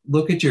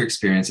look at your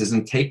experiences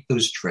and take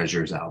those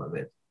treasures out of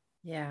it,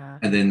 Yeah.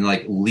 and then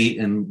like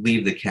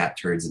leave the cat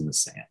turds in the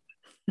sand.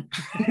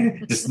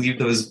 Just leave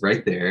those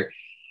right there,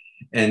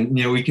 and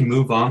we can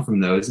move on from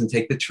those and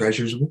take the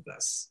treasures with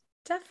us.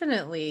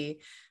 Definitely.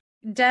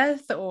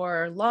 Death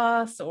or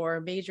loss or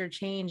major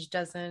change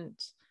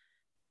doesn't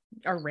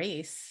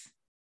erase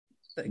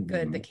the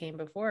good Mhm. that came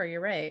before.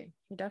 You're right.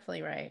 You're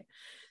definitely right.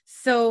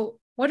 So,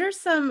 what are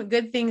some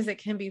good things that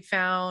can be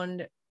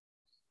found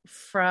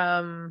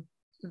from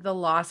the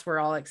loss we're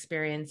all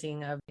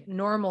experiencing of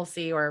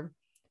normalcy or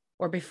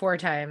before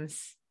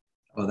times?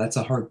 Oh, that's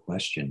a hard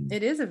question.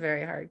 It is a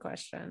very hard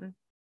question.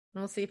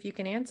 We'll see if you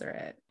can answer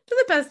it to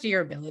the best of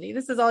your ability.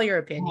 This is all your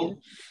opinion.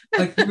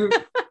 Well,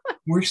 like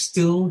we're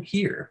still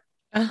here,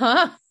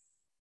 Uh-huh.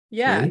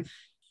 Yeah. right?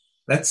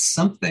 That's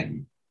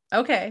something.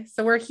 Okay.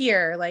 So we're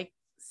here. Like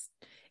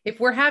if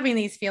we're having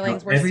these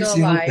feelings, we're Every still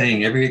single alive.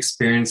 thing, every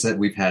experience that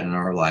we've had in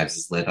our lives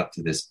has led up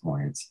to this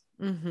point,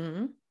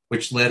 Mm-hmm.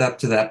 which led up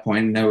to that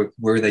point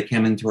where they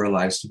came into our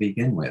lives to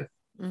begin with.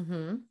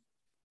 Mm-hmm.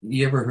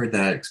 You ever heard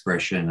that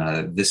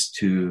expression, this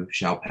too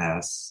shall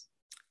pass?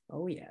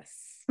 Oh yes.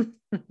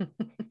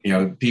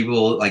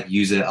 People like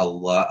use it a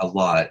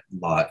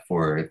lot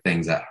for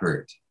things that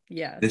hurt.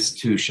 Yes. This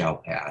too shall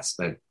pass,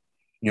 but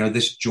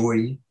this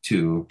joy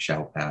too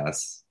shall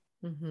pass.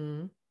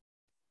 Mm-hmm.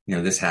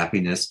 This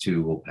happiness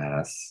too will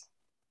pass.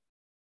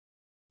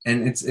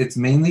 And it's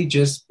mainly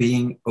just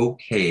being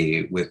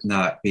okay with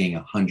not being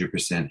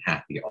 100%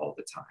 happy all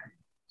the time.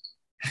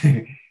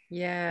 And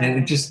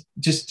Yeah.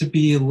 just to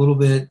be a little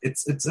bit,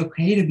 it's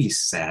okay to be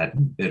sad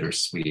and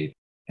bittersweet.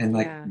 And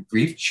like Yeah.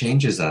 grief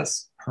changes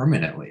us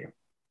permanently.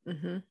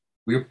 Mm-hmm.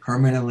 We're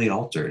permanently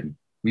altered.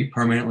 We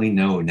permanently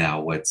know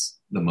now what's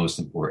the most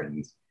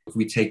important. If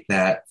we take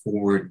that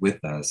forward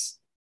with us,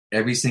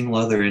 every single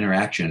other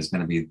interaction is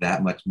going to be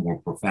that much more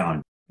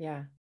profound.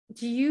 Yeah.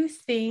 Do you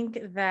think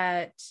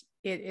that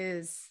it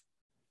is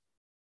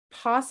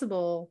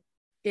possible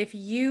if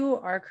you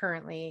are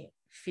currently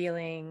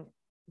feeling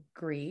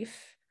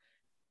grief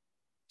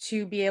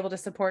to be able to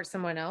support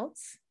someone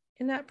else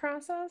in that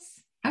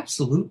process?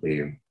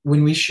 Absolutely.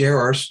 When we share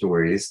our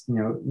stories,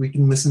 we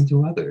can listen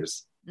to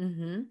others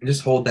Mm-hmm. and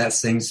just hold that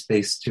same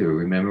space too.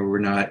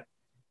 Remember,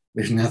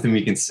 there's nothing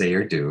we can say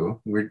or do.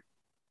 We're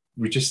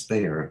just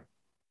there.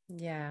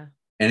 Yeah.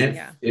 And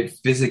Yeah. it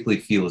physically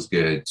feels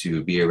good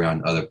to be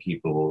around other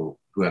people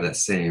who have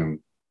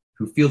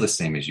who feel the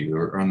same as you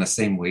or are on the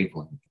same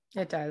wavelength.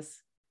 It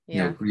does.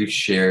 Yeah. Grief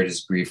shared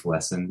is grief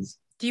lessons.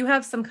 Do you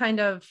have some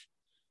kind of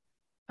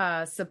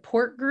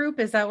support group?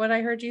 Is that what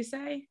I heard you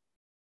say?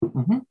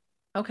 Mm-hmm.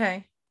 Okay.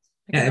 Like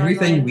Yeah, an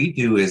everything online. we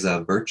do is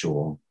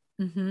virtual.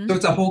 Mm-hmm. So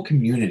it's a whole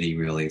community,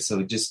 really.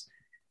 So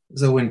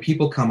when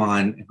people come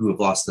on who have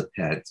lost a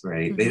pet,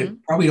 right, they Mm-hmm.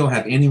 probably don't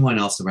have anyone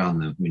else around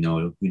them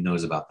who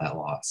knows about that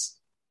loss.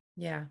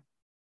 Yeah.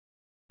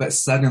 But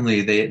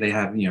suddenly they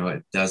have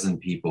a dozen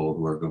people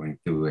who are going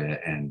through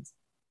it, and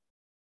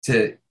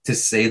to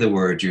say the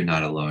words "you're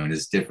not alone"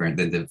 is different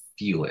than to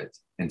feel it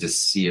and to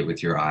see it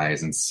with your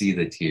eyes and see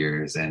the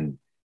tears and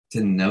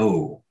to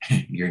know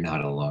you're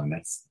not alone.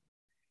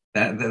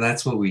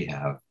 That's what we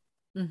have.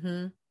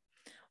 Mm-hmm.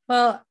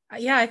 Well,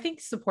 yeah, I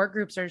think support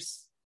groups are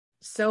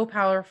so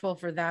powerful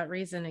for that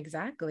reason.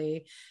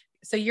 Exactly.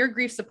 So your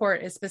grief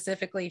support is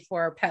specifically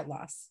for pet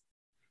loss.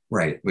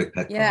 Right, with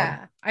Pet God.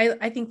 Yeah,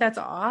 I think that's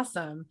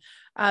awesome.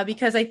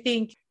 Because I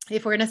think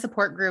if we're in a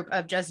support group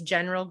of just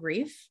general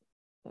grief,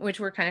 which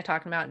we're kind of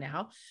talking about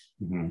now,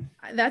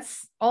 Mm-hmm.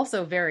 that's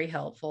also very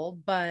helpful.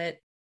 But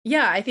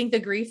yeah, I think the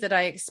grief that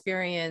I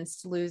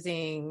experienced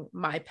losing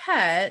my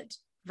pet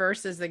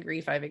versus the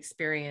grief I've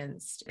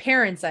experienced,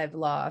 parents I've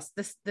lost,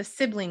 the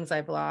siblings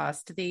I've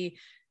lost, the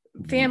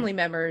Mm-hmm. family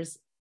members,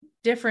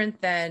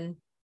 different than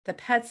the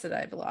pets that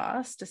I've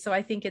lost. So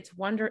I think it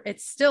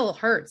still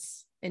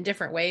hurts in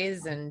different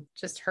ways and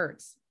just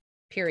hurts,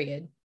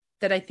 period.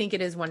 That I think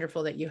it is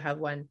wonderful that you have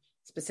one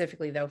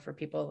specifically though for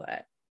people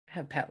that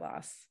have pet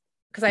loss.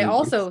 Because I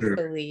also Sure.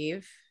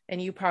 believe,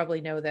 and you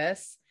probably know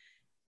this,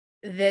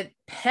 that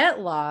pet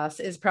loss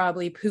is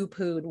probably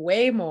poo-pooed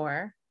way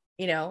more.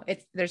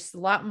 There's a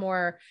lot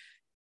more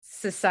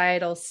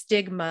societal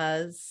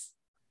stigmas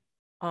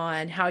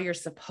on how you're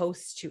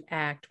supposed to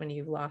act when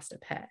you've lost a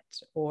pet,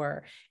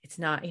 or it's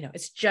not,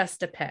 it's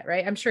just a pet,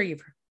 right? I'm sure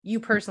you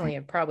personally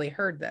have probably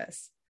heard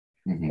this,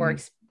 or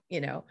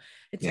Mm-hmm.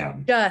 it's Yeah.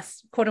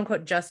 just quote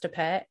unquote just a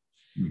pet.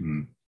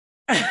 Mm-hmm.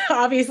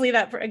 Obviously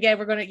that,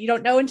 again, you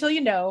don't know until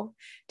you know.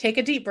 Take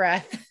a deep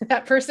breath.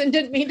 That person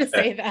didn't mean to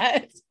say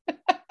that.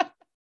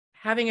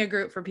 Having a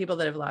group for people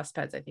that have lost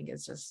pets, I think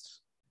is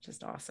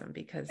just awesome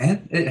because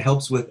And it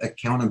helps with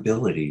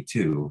accountability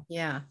too,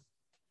 yeah.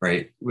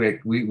 right?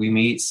 We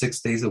meet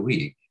 6 days a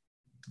week,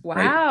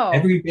 right? Wow.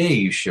 Every day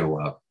you show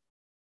up,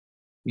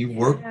 you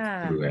work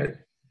Yeah. through it,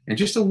 and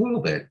just a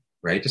little bit,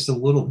 right? Just a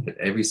little bit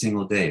every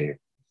single day.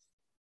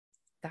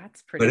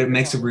 That's But pretty it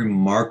makes a cool.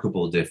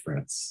 remarkable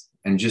difference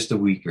in just a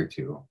week or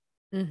two.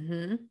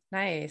 Mm-hmm.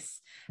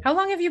 Nice. How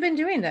long have you been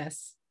doing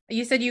this?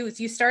 You said you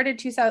started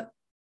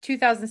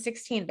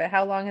 2016, but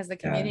how long has the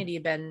Yeah. community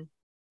been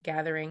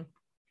gathering?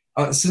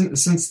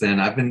 Since then,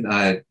 I've been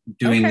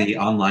doing Okay. the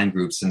online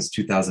group since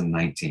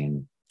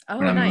 2019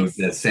 when Oh, I moved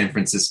to nice. San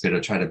Francisco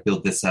to try to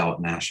build this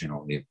out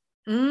nationally.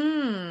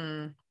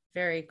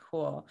 Very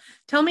cool.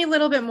 Tell me a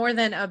little bit more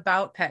then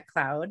about Pet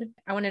Cloud.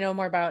 I want to know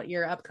more about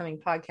your upcoming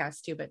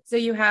podcast too. But so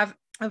you have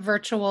a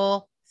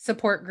virtual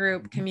support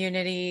group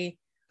community.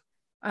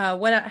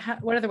 What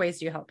other ways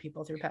do you help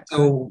people through Pet Cloud?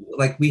 So,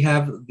 like, we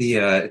have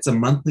it's a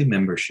monthly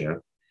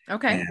membership,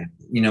 Okay.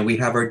 and we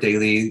have our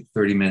daily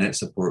 30-minute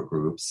support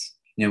groups.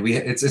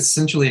 It's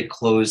essentially a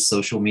closed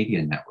social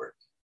media network.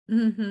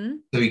 Mm-hmm.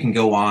 So you can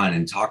go on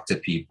and talk to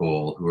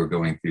people who are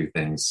going through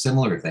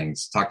similar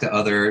things. Talk to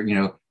other,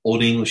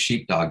 old English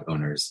sheepdog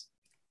owners.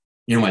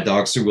 My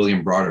dog Sir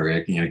William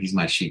Broderick. He's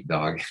my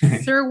sheepdog.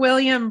 Sir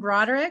William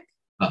Broderick.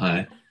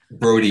 uh-huh.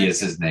 Brody is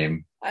his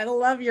name. I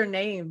love your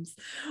names.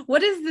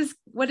 What is this?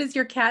 What is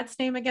your cat's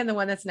name again? The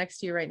one that's next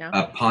to you right now?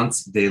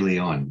 Ponce de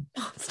Leon.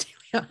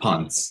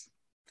 Ponce.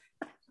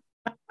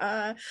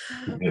 Uh,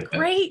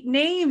 Great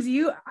names.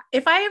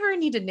 If I ever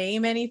need to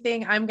name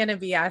anything, I'm going to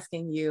be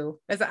asking you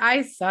because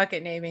I suck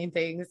at naming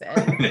things.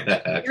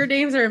 And your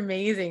names are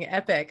amazing,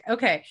 epic.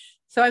 Okay.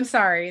 So I'm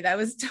sorry. That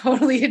was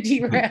totally a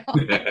derail.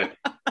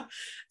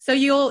 So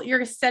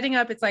you're setting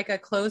up, it's like a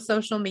closed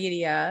social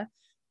media.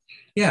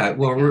 Yeah,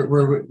 well,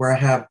 I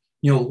have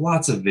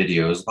lots of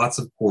videos, lots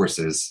of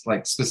courses,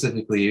 like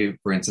specifically,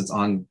 for instance,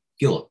 on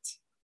guilt.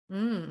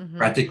 Mm-hmm.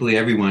 Practically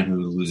everyone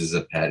who loses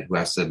a pet who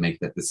has to make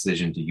that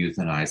decision to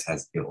euthanize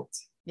has guilt.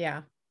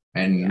 Yeah.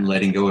 And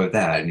letting go of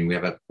that. And we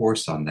have a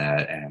course on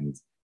that. And,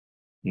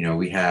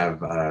 we have,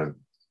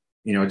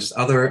 just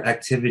other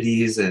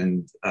activities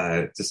and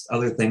just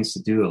other things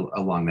to do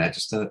along that,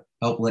 just to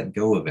help let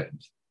go of it.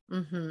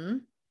 Mm-hmm.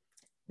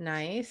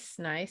 Nice.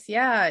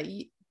 Yeah.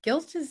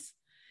 Guilt is,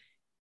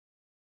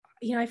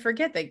 I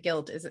forget that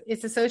guilt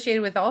it's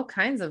associated with all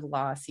kinds of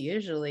loss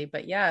usually,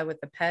 but yeah, with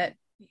the pet,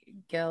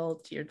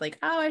 guilt. You're like,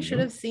 oh, I should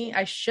have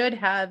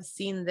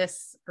seen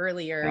this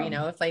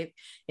earlier.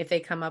 If they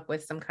come up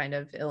with some kind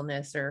of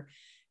illness or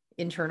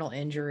internal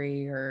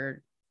injury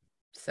or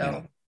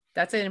so.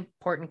 That's an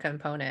important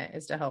component,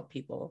 is to help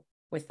people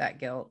with that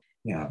guilt.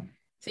 Yeah.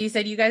 So you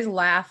said you guys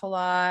laugh a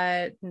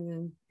lot,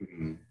 and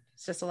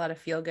it's just a lot of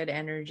feel good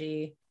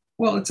energy.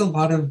 Well, it's a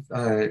lot of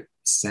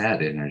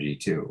sad energy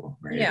too,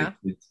 right? Yeah.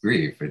 It's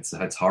grief.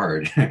 It's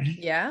hard.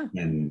 Yeah.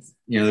 And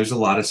there's a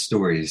lot of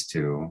stories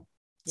too.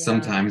 Yeah.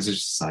 Sometimes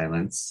there's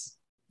silence.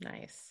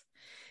 Nice.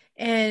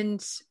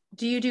 And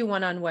do you do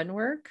one-on-one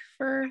work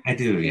for I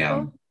do, people?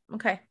 yeah.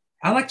 Okay.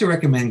 I like to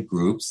recommend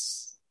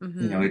groups.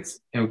 It's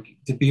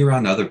to be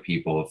around other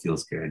people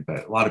feels good,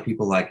 but a lot of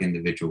people like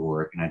individual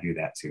work, and I do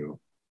that too.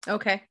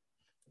 Okay.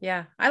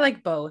 Yeah, I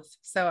like both.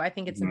 So I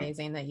think it's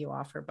amazing that you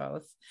offer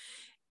both.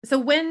 So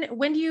when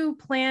do you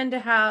plan to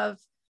have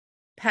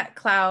Pet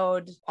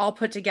Cloud all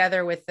put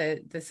together with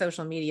the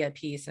social media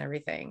piece and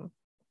everything?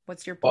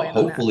 What's your plan?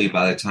 Well, hopefully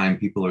by the time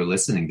people are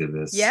listening to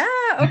this. Yeah.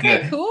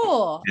 Okay,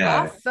 cool.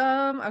 Yeah.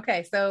 Awesome.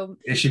 Okay. So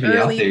it should be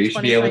out there. You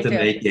should be able to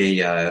make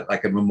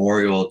a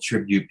memorial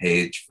tribute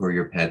page for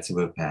your pets who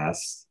have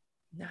passed.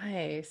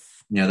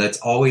 Nice. That's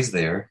always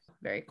there.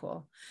 Very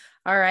cool.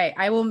 All right.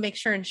 I will make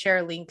sure and share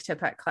a link to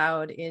Pet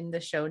Cloud in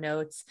the show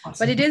notes.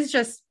 Awesome. But it is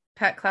just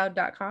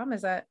petcloud.com.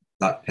 Is that?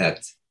 .pet.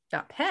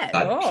 .pet. .pet.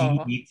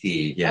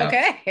 Yeah.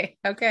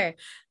 Okay.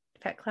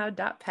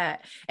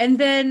 Petcloud.pet. And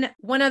then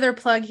one other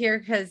plug here,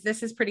 because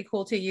this is pretty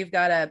cool too. You've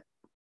got a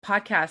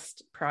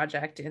podcast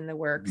project in the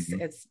works.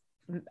 It's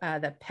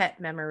the Pet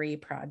Memory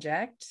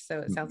Project. So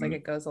it sounds like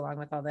it goes along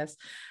with all this,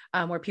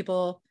 where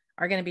people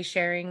are going to be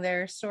sharing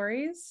their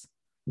stories.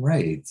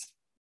 Right.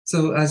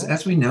 So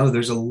as we know,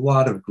 there's a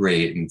lot of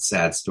great and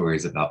sad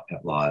stories about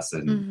pet loss,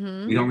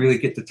 and we don't really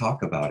get to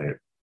talk about it.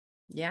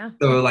 Yeah.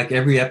 So like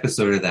every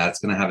episode of that's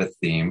going to have a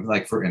theme.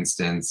 Like for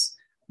instance,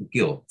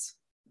 guilt.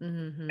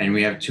 And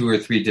we have 2 or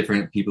 3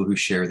 different people who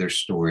share their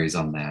stories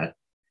on that.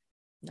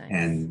 Nice.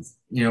 And,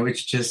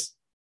 it's just,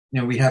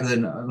 we have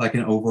an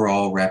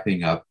overall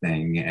wrapping up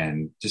thing.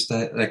 And just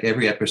like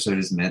every episode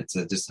is meant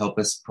to just help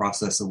us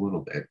process a little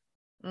bit.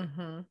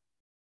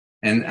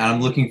 And I'm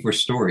looking for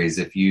stories.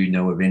 If you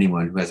know of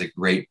anyone who has a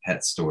great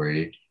pet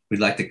story, we'd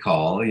like to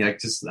call.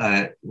 Just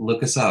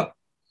look us up,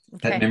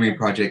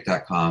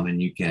 petmemoryproject.com, and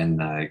you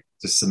can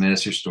just submit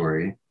us your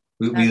story.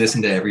 We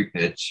listen to every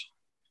pitch.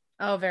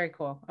 Oh, very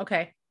cool.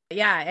 Okay.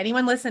 Yeah.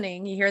 Anyone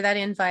listening, you hear that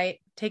invite,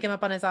 take him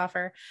up on his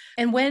offer.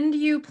 And when do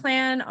you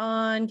plan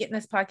on getting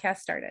this podcast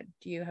started?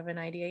 Do you have an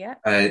idea yet?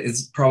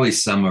 It's probably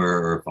summer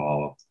or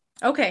fall.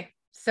 Okay.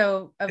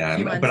 So a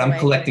few months but I'm away.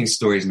 collecting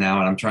stories now,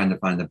 and I'm trying to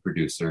find a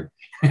producer.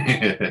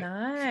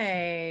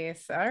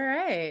 Nice. All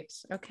right.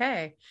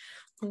 Okay.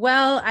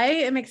 Well, I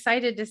am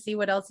excited to see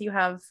what else you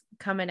have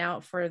coming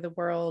out for the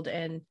world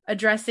and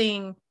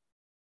addressing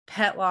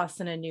pet loss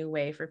in a new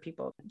way for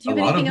people. A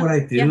lot of what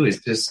I do is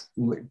just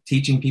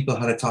teaching people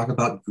how to talk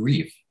about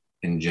grief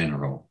in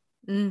general.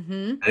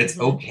 It's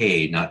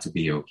okay not to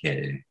be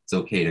okay. It's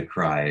okay to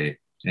cry,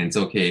 and it's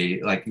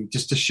okay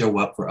just to show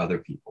up for other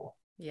people.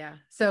 Yeah.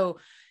 So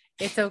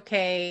it's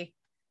okay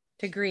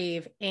to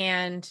grieve,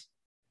 and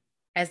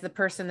as the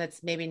person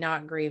that's maybe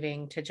not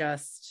grieving, to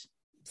just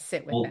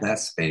sit with hold that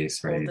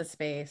space, right? Hold the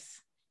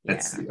space.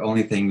 That's the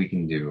only thing we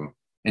can do.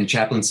 In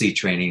chaplaincy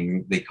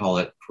training, they call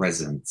it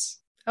presence.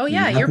 Oh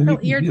yeah,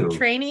 you're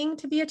training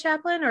to be a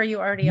chaplain, or you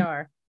already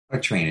are?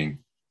 Training.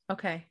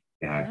 Okay.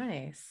 Yeah.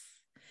 Nice.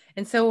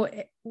 And so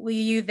will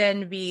you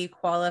then be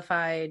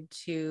qualified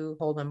to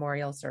hold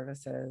memorial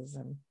services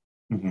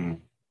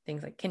and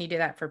things like, can you do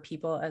that for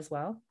people as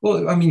well?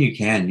 Well, I mean, you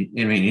can.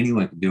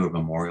 Anyone can do a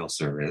memorial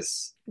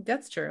service.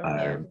 That's true.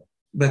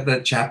 But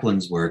the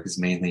chaplain's work is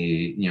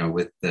mainly,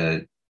 with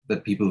the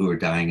people who are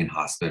dying in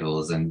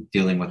hospitals and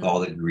dealing with all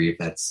the grief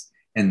that's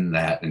in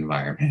that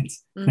environment,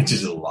 which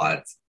is a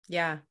lot.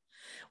 Yeah.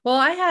 Well,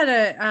 I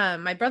had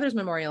my brother's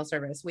memorial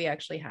service. We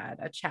actually had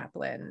a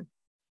chaplain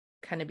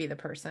kind of be the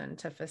person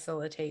to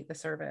facilitate the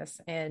service.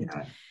 And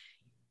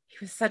he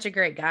was such a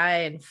great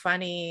guy and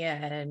funny,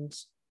 and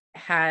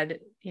had,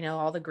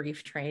 all the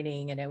grief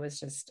training. And it was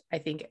just, I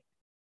think,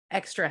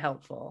 extra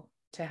helpful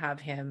to have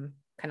him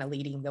kind of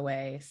leading the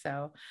way.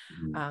 So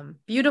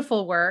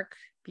beautiful work.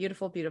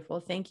 Beautiful,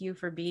 beautiful. Thank you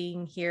for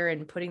being here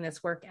and putting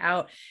this work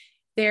out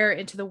there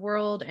into the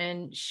world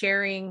and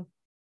sharing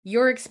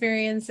your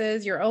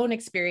experiences, your own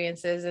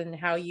experiences, and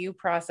how you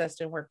processed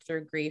and worked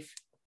through grief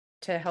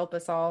to help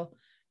us all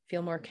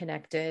feel more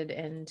connected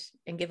and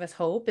give us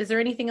hope. Is there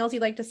anything else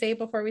you'd like to say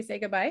before we say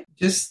goodbye?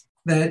 Just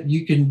that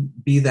you can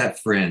be that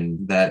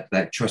friend,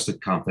 that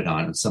trusted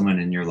confidant of someone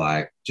in your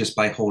life, just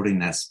by holding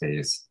that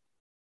space.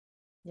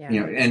 Yeah.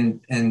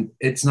 And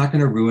it's not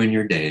going to ruin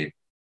your day,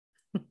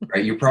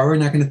 right? You're probably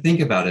not going to think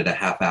about it a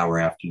half hour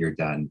after you're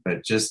done,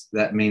 but just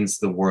that means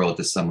the world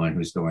to someone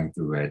who's going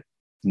through it.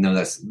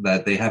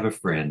 That they have a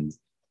friend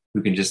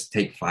who can just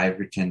take 5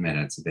 or 10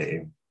 minutes a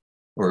day.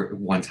 or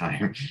one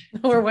time.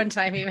 Or one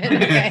time even.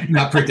 Okay.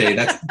 Not per day.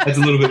 That's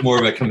a little bit more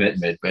of a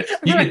commitment, but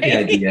you get the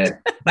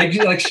idea.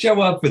 Like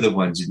show up for the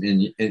ones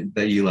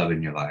that you love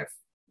in your life.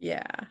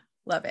 Yeah.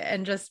 Love it.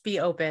 And just be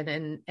open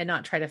and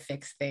not try to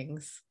fix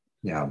things.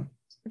 Yeah.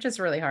 Which is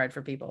really hard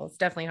for people. It's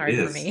definitely hard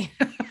for me.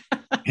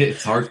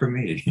 It's hard for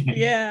me.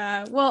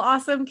 Yeah. Well,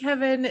 awesome,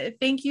 Kevin.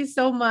 Thank you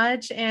so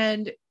much.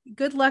 And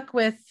good luck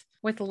with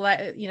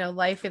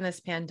life in this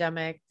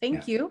pandemic.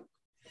 Thank you.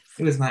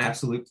 It was my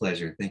absolute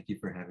pleasure. Thank you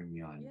for having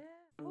me on. Yeah.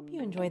 I hope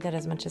you enjoyed that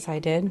as much as I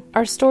did.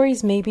 Our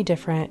stories may be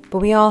different, but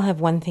we all have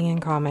one thing in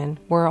common.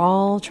 We're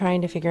all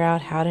trying to figure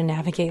out how to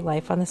navigate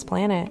life on this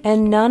planet,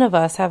 and none of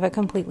us have it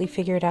completely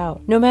figured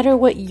out. No matter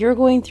what you're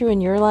going through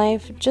in your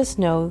life, just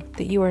know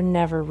that you are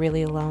never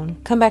really alone.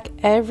 Come back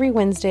every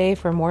Wednesday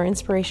for more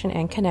inspiration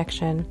and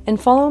connection,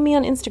 and follow me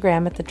on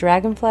Instagram at the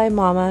Dragonfly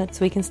Mama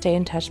so we can stay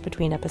in touch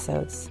between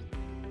episodes.